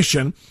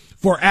allegation,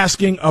 for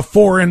asking a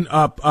foreign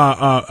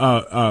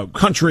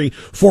country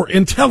for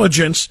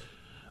intelligence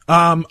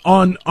on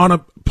a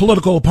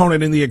political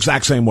opponent in the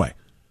exact same way.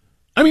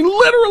 I mean,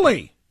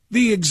 literally,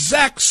 the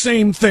exact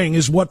same thing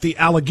is what the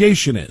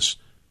allegation is.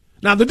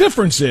 Now, the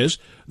difference is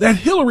that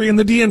Hillary and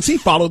the DNC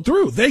followed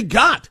through. They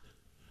got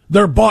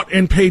their bought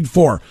and paid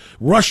for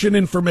Russian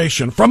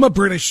information from a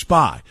British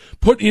spy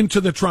put into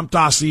the Trump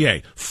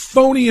dossier.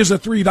 Phony as a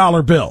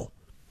 $3 bill.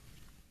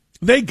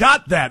 They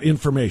got that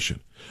information.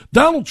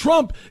 Donald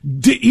Trump,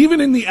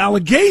 even in the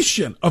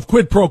allegation of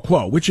quid pro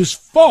quo, which is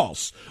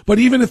false, but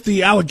even if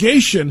the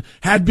allegation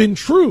had been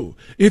true,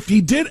 if he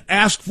did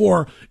ask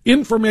for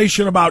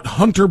information about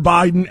Hunter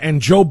Biden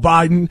and Joe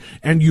Biden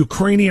and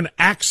Ukrainian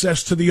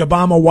access to the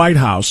Obama White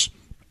House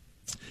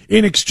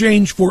in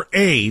exchange for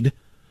aid,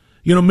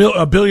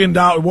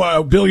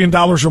 $1 billion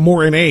or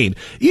more in aid,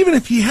 even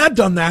if he had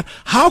done that,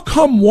 how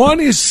come one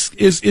is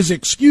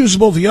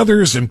excusable, the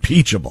other is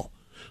impeachable?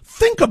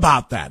 Think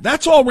about that.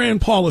 That's all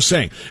Rand Paul is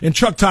saying. And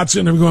Chuck Todd's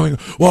sitting there going,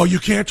 well, you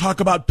can't talk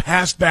about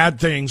past bad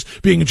things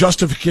being a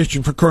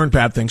justification for current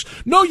bad things.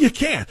 No, you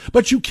can't.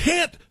 But you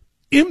can't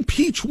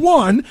impeach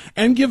one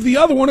and give the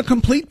other one a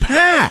complete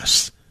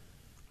pass.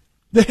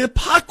 The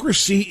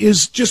hypocrisy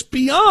is just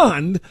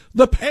beyond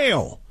the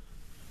pale.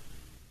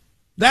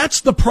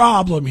 That's the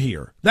problem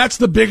here. That's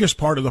the biggest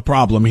part of the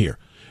problem here.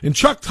 And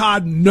Chuck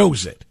Todd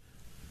knows it.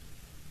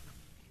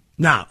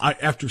 Now,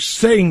 after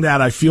saying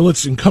that, I feel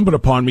it's incumbent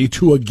upon me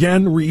to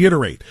again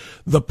reiterate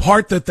the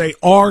part that they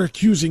are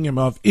accusing him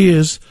of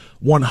is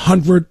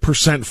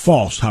 100%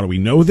 false. How do we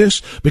know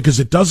this? Because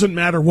it doesn't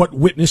matter what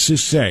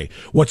witnesses say,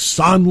 what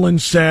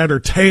Sondland said or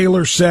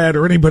Taylor said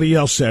or anybody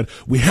else said.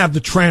 We have the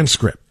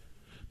transcript.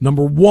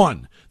 Number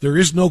one, there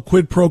is no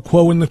quid pro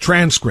quo in the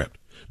transcript.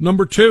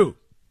 Number two,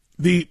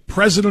 the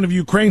president of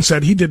Ukraine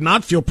said he did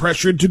not feel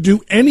pressured to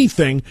do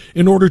anything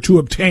in order to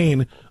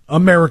obtain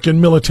American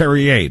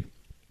military aid.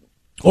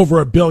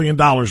 Over $1 billion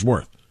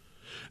worth.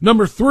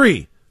 Number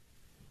three,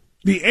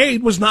 the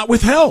aid was not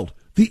withheld.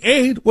 The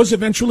aid was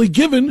eventually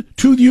given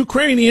to the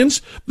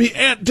Ukrainians,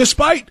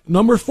 despite,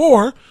 number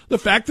four, the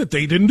fact that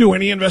they didn't do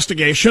any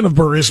investigation of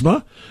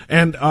Burisma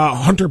and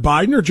Hunter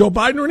Biden or Joe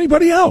Biden or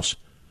anybody else.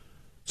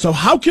 So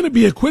how can it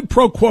be a quid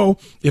pro quo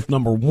if,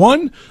 number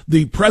one,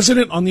 the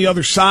president on the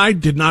other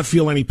side did not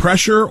feel any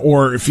pressure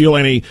or feel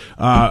any,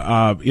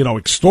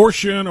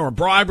 extortion or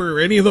bribery or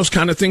any of those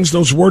kind of things,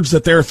 those words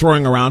that they're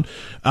throwing around,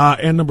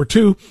 and number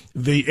two,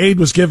 the aid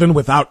was given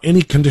without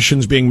any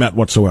conditions being met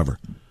whatsoever.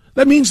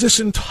 That means this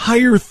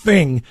entire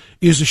thing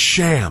is a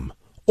sham,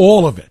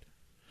 all of it.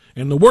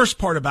 And the worst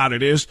part about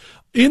it is,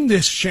 in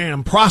this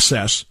sham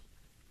process,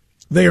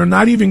 they are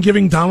not even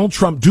giving Donald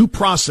Trump due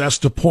process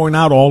to point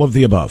out all of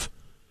the above.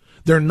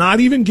 They're not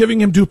even giving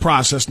him due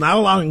process, not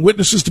allowing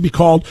witnesses to be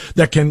called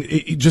that can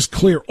just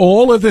clear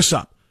all of this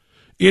up.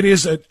 It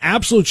is an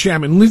absolute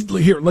sham. And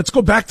here, let's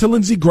go back to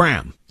Lindsey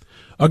Graham.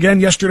 Again,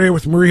 yesterday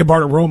with Maria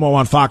Bartiromo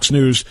on Fox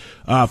News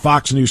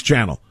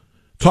Channel,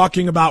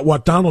 talking about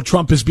what Donald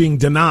Trump is being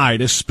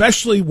denied,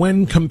 especially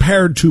when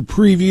compared to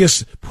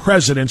previous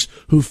presidents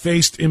who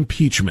faced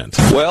impeachment.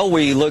 Well,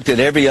 we looked at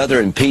every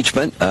other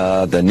impeachment,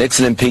 the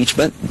Nixon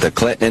impeachment, the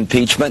Clinton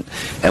impeachment,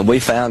 and we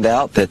found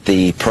out that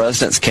the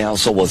President's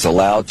counsel was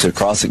allowed to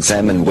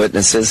cross-examine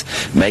witnesses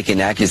making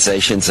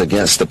accusations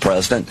against the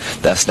President.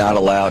 That's not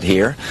allowed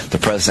here. The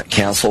President's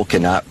counsel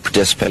cannot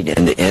participate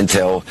in the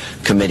Intel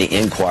Committee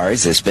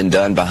inquiries. It's been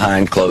done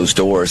behind closed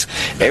doors.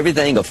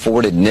 Everything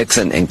afforded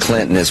Nixon and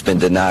Clinton has been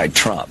denied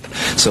Trump.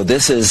 So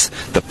this is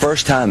the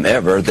first time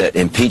ever that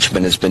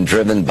impeachment has been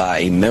driven by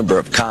a member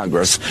of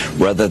Congress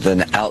rather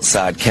than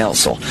outside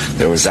counsel.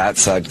 There was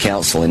outside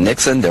counsel in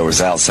Nixon, there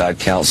was outside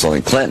counsel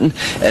in Clinton,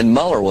 and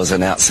Mueller was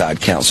an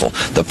outside counsel.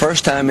 The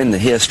first time in the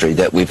history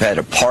that we've had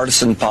a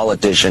partisan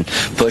politician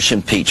push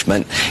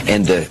impeachment,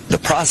 and the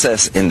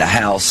process in the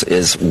House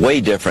is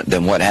way different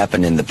than what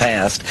happened in the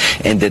past,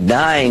 and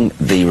denying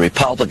the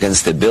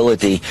Republicans the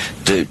ability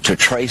to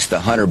trace the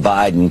Hunter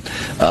Biden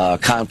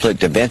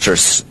conflict of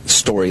interest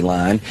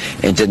storyline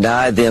and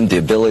deny them the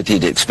ability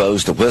to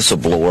expose the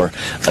whistleblower,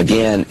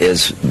 again,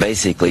 is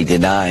basically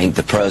denying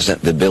the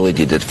president the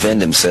ability to defend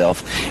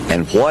himself.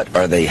 And what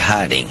are they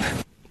hiding?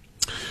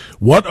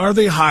 What are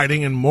they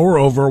hiding? And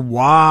moreover,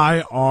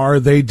 why are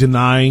they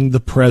denying the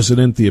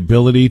president the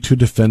ability to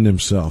defend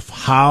himself?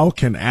 How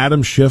can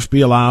Adam Schiff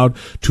be allowed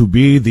to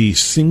be the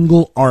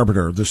single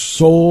arbiter, the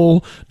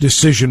sole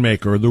decision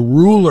maker, the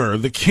ruler,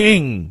 the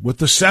king with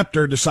the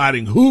scepter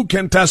deciding who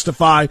can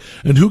testify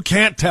and who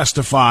can't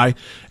testify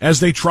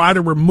as they try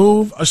to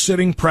remove a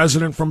sitting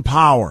president from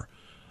power?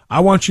 I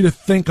want you to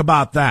think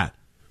about that.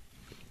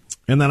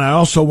 And then I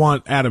also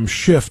want Adam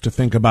Schiff to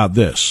think about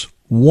this.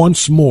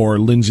 Once more,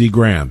 Lindsey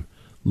Graham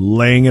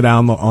laying it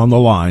on the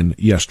line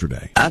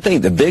yesterday. I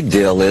think the big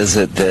deal is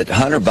that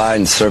Hunter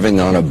Biden's serving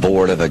on a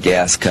board of a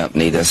gas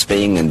company that's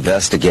being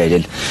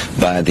investigated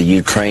by the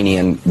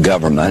Ukrainian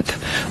government.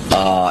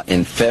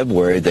 In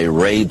February, they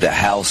raid the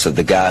house of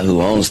the guy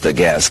who owns the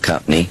gas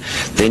company.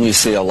 Then you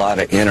see a lot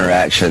of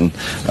interaction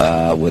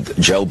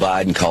with Joe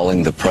Biden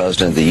calling the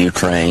president of the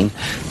Ukraine.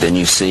 Then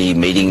you see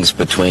meetings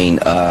between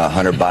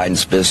Hunter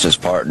Biden's business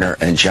partner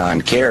and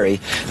John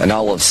Kerry, and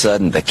all of a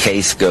sudden the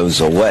case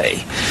goes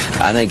away.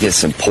 I think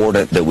it's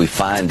important that we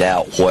find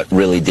out what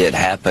really did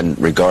happen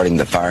regarding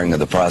the firing of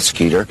the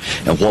prosecutor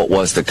and what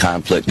was the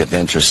conflict of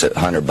interest that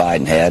Hunter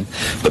Biden had.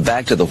 But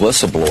back to the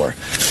whistleblower,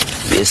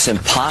 it's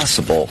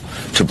impossible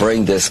to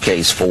bring this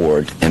case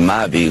forward, in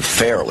my view,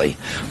 fairly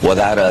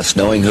without us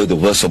knowing who the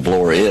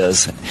whistleblower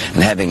is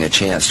and having a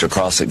chance to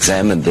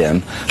cross-examine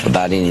them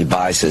about any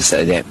biases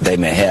that they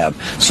may have.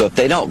 So if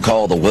they don't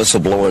call the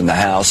whistleblower in the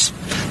House,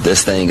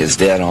 this thing is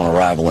dead on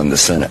arrival in the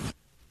Senate.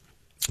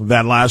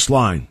 That last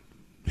line.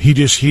 He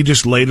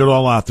just laid it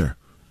all out there.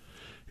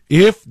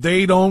 If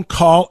they don't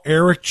call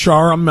Eric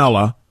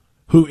Ciaramella,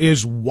 who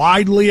is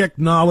widely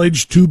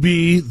acknowledged to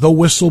be the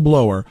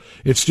whistleblower,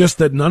 it's just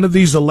that none of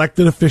these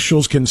elected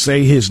officials can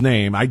say his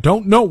name. I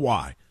don't know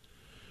why,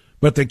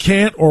 but they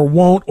can't or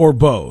won't or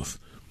both.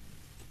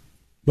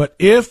 But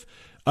if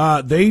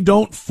they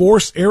don't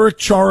force Eric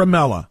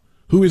Ciaramella,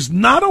 who is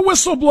not a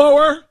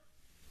whistleblower,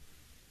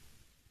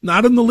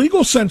 not in the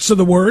legal sense of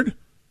the word,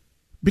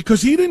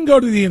 because he didn't go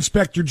to the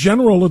inspector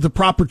general of the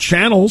proper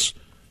channels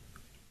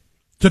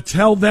to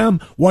tell them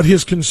what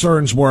his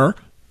concerns were.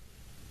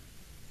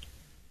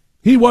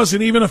 He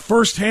wasn't even a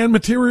first-hand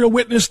material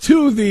witness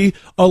to the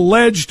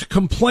alleged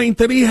complaint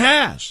that he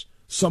has.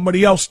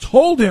 Somebody else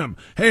told him,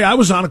 hey, I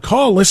was on a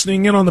call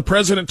listening in on the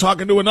president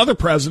talking to another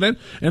president,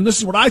 and this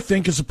is what I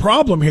think is a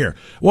problem here.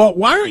 Well,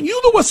 why aren't you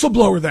the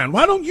whistleblower then?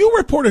 Why don't you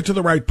report it to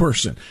the right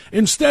person?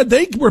 Instead,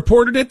 they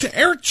reported it to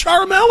Eric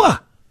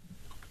Ciaramella,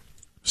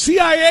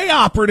 CIA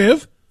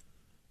operative,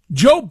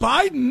 Joe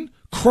Biden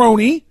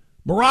crony,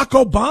 Barack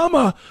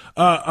Obama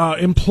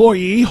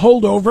employee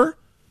holdover,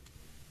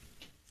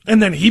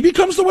 and then he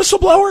becomes the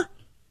whistleblower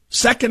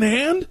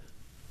secondhand.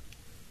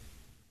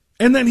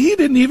 And then he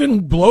didn't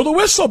even blow the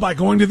whistle by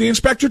going to the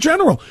Inspector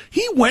General.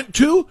 He went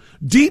to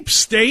deep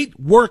state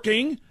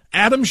working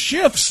Adam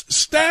Schiff's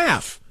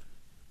staff.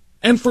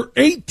 And for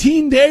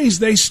 18 days,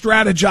 they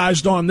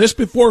strategized on this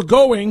before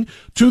going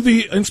to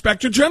the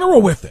Inspector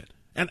General with it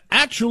and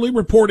actually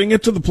reporting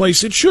it to the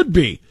place it should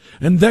be,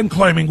 and then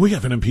claiming we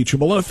have an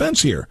impeachable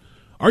offense here.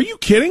 Are you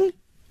kidding?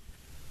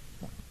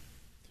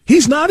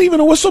 He's not even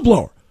a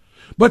whistleblower.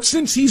 But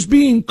since he's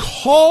being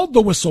called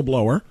the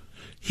whistleblower,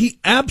 he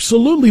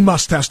absolutely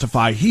must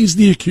testify. He's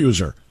the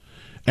accuser.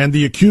 And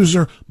the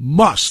accuser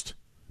must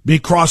be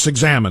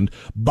cross-examined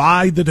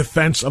by the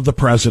defense of the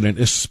president,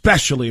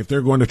 especially if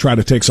they're going to try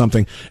to take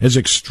something as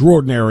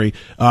extraordinary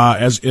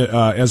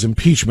as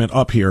impeachment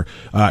up here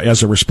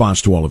as a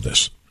response to all of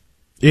this.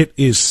 It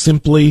is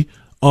simply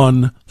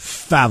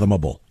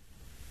unfathomable.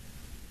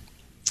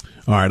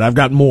 All right, I've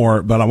got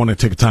more, but I want to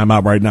take a time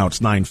out right now. It's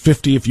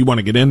 9:50. If you want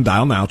to get in,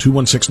 dial now,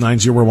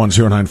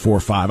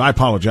 216-901-0945. I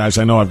apologize.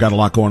 I know I've got a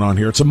lot going on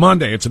here. It's a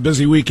Monday. It's a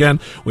busy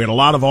weekend. We had a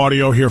lot of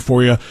audio here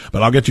for you,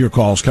 but I'll get to your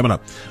calls coming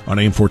up on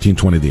AM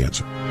 1420, The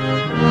Answer.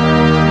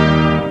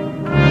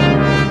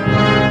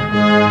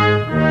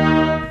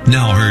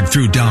 Now heard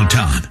through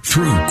downtown,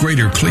 through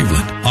Greater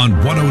Cleveland on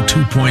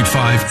 102.5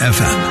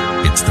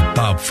 FM. It's the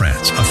Bob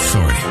Frantz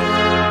Authority.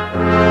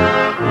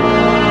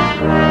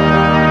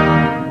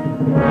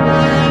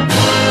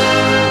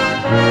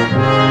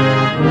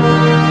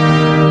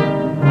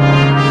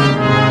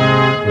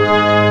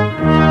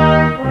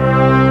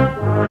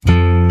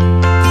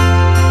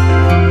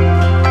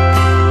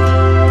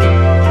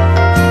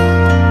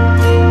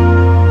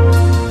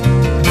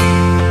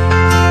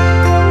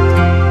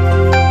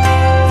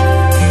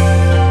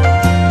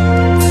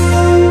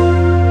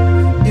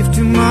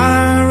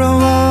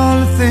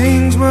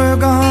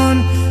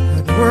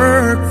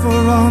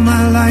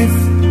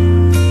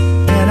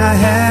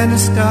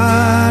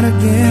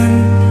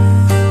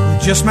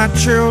 Just my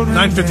children.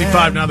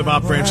 9:55 now, the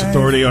Bob Frantz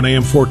Authority on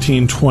AM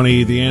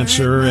 1420. The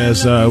Answer,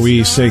 as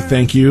we say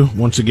thank you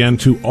once again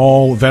to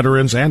all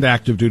veterans and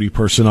active duty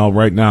personnel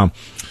right now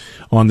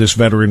on this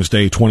Veterans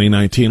Day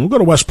 2019. We'll go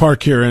to West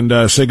Park here and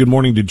say good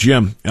morning to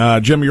Jim.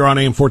 Jim, you're on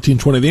AM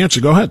 1420. The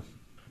Answer. Go ahead.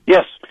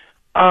 Yes.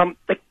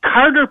 The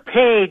Carter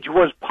Page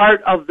was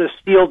part of the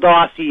Steele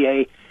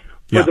dossier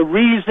for the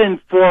reason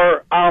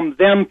for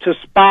them to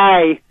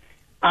spy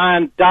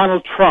on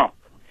Donald Trump.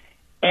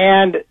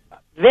 And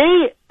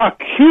they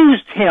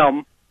accused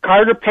him,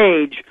 Carter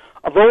Page,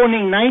 of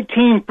owning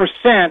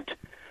 19%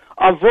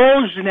 of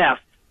Rosneft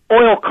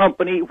Oil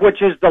Company,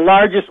 which is the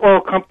largest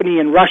oil company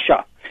in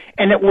Russia.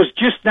 And it was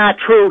just not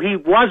true. He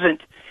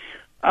wasn't.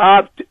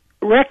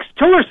 Rex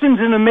Tillerson's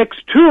in the mix,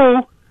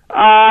 too.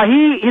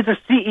 He is a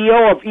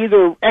CEO of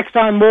either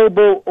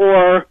ExxonMobil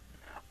or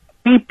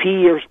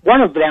BP or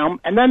one of them.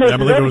 And then there's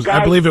another guy.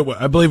 I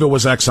believe it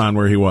was Exxon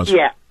where he was.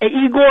 Yeah.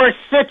 Igor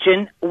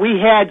Sechin, we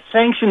had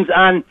sanctions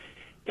on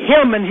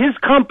him and his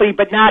company,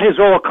 but not his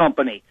oil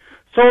company.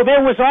 So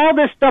there was all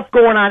this stuff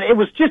going on. It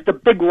was just a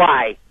big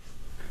lie.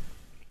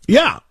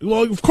 Yeah,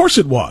 well, of course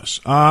it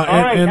was. All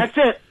right, that's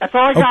it. That's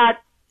all I got.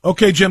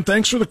 Okay, Jim,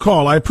 thanks for the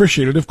call. I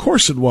appreciate it. Of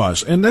course it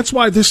was. And that's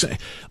why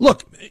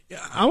look,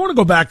 I want to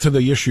go back to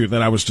the issue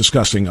that I was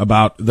discussing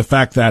about the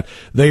fact that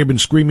they have been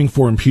screaming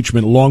for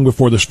impeachment long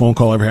before this phone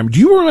call ever happened. Do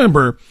you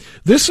remember,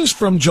 this is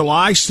from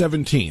July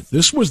 17th.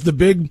 This was the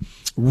big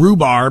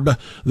rhubarb,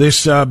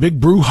 this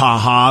big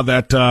brouhaha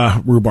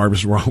that, rhubarb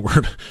is the wrong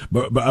word,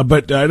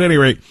 but at any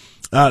rate,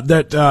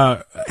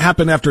 that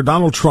happened after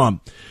Donald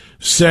Trump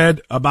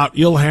said about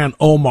Ilhan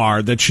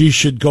Omar that she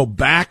should go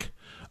back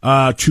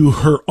to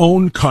her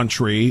own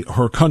country,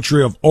 her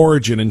country of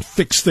origin, and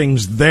fix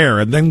things there,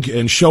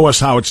 and show us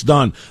how it's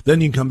done.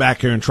 Then you can come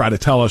back here and try to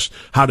tell us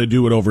how to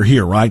do it over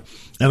here, right?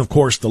 And of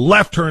course, the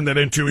left turned that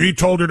into, he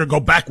told her to go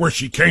back where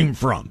she came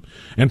from,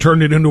 and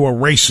turned it into a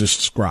racist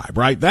scribe,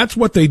 right? That's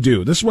what they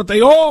do. This is what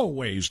they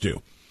always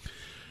do.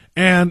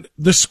 And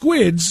the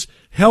Squids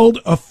held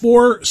a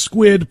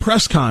 4-squid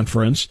press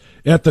conference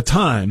at the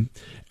time,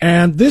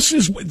 and this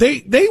is,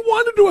 they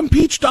wanted to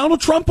impeach Donald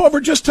Trump over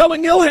just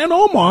telling Ilhan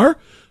Omar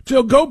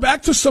to go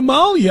back to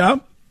Somalia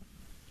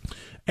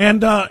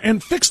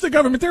and fix the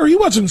government there. He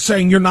wasn't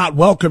saying you're not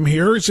welcome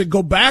here. He said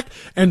go back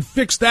and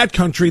fix that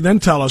country, then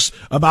tell us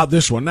about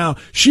this one. Now,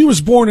 she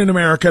was born in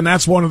America, and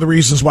that's one of the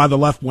reasons why the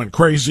left went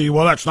crazy.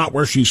 Well, that's not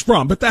where she's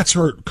from, but that's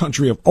her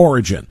country of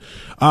origin.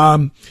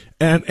 And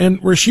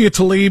Rashida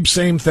Tlaib,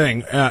 same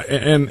thing.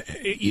 And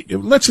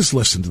let's just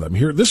listen to them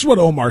here. This is what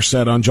Omar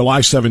said on July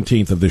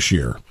 17th of this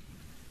year.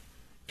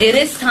 It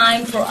is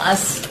time for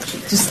us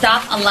to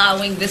stop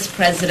allowing this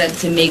president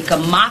to make a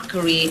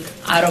mockery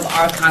out of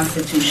our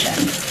Constitution.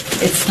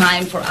 It's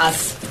time for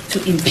us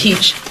to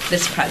impeach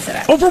this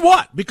president. Over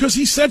what? Because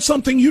he said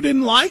something you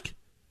didn't like?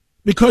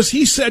 Because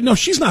he said, no,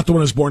 she's not the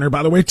one who's born here,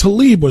 by the way.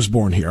 Tlaib was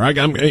born here. I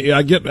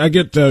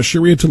get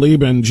Sharia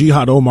Tlaib and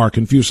Jihad Omar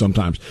confused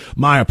sometimes.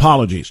 My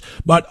apologies.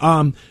 But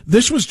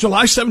this was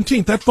July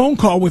 17th. That phone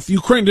call with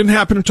Ukraine didn't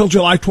happen until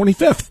July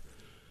 25th.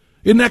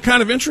 Isn't that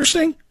kind of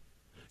interesting?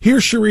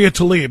 Here's Sharia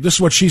Tlaib. This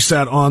is what she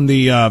said on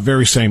the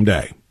very same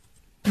day.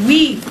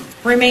 We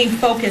remain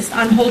focused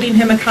on holding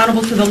him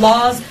accountable to the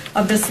laws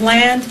of this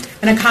land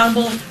and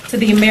accountable to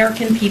the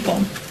American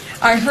people.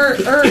 I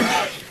urge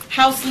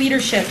House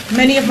leadership,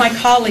 many of my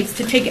colleagues,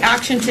 to take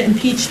action to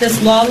impeach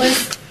this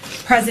lawless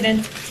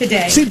president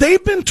today. See,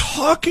 they've been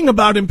talking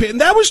about impeachment.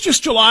 That was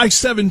just July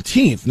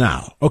 17th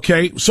now,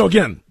 okay? So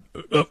again,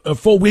 a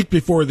full week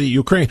before the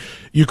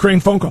Ukraine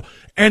phone call.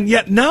 And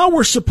yet now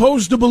we're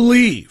supposed to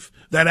believe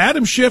that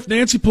Adam Schiff,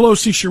 Nancy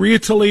Pelosi, Sharia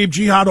Tlaib,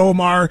 Jihad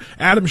Omar,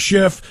 Adam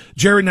Schiff,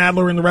 Jerry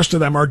Nadler, and the rest of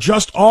them are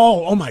just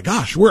all, oh my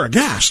gosh, we're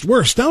aghast.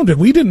 We're astounded.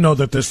 We didn't know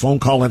that this phone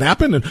call had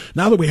happened. And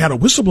now that we had a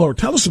whistleblower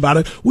tell us about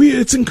it,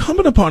 it's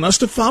incumbent upon us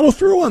to follow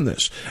through on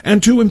this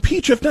and to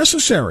impeach if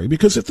necessary,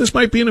 because if this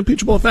might be an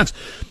impeachable offense.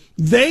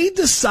 They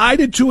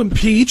decided to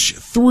impeach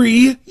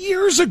 3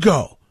 years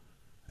ago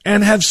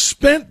and have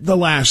spent the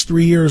last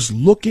 3 years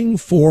looking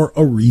for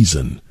a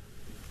reason.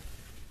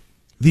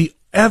 The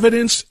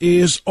evidence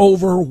is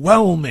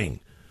overwhelming.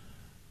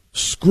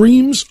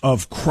 Screams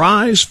of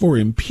cries for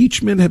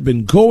impeachment have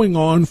been going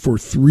on for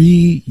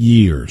 3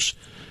 years.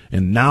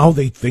 And now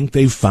they think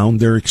they've found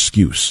their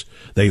excuse.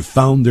 They've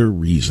found their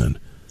reason.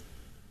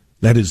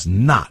 That is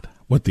not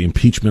what the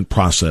impeachment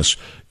process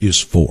is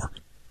for.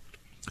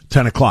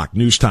 10 o'clock,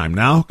 news time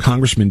now.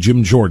 Congressman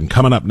Jim Jordan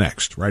coming up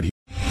next, right here.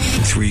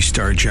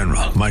 3-star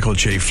General Michael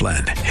J.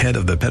 Flynn, head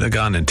of the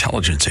Pentagon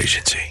Intelligence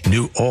Agency,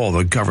 knew all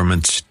the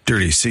government's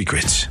dirty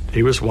secrets.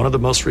 He was one of the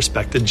most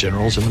respected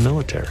generals in the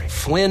military.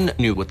 Flynn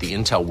knew what the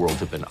intel world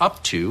had been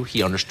up to.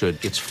 He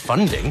understood its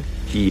funding.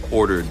 He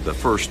ordered the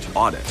first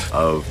audit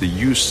of the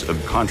use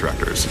of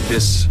contractors.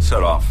 This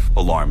set off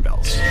alarm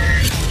bells.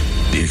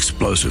 The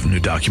explosive new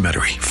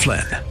documentary,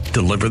 Flynn,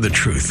 Deliver the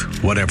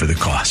Truth, Whatever the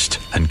Cost,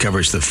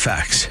 uncovers the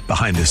facts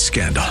behind this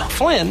scandal.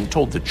 Flynn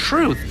told the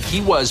truth.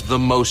 He was the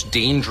most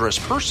dangerous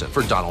person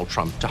for Donald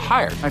Trump to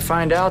hire. I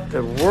find out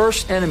the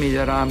worst enemy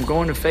that I'm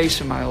going to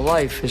face in my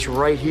life is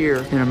right here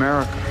in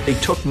America. They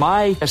took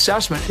my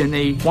assessment and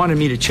they wanted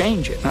me to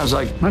change it. And I was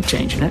like, I'm not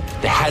changing it.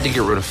 They had to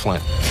get rid of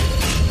Flynn.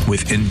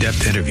 With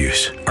in-depth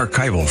interviews,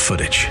 archival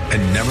footage,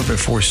 and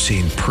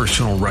never-before-seen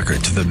personal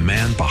records of the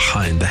man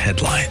behind the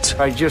headlines.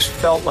 I just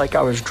felt like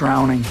I was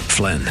drowning.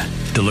 Flynn,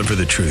 Deliver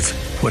the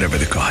Truth, Whatever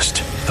the Cost.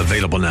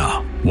 Available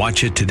now.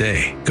 Watch it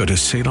today. Go to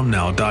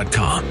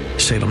salemnow.com.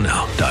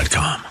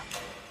 salemnow.com.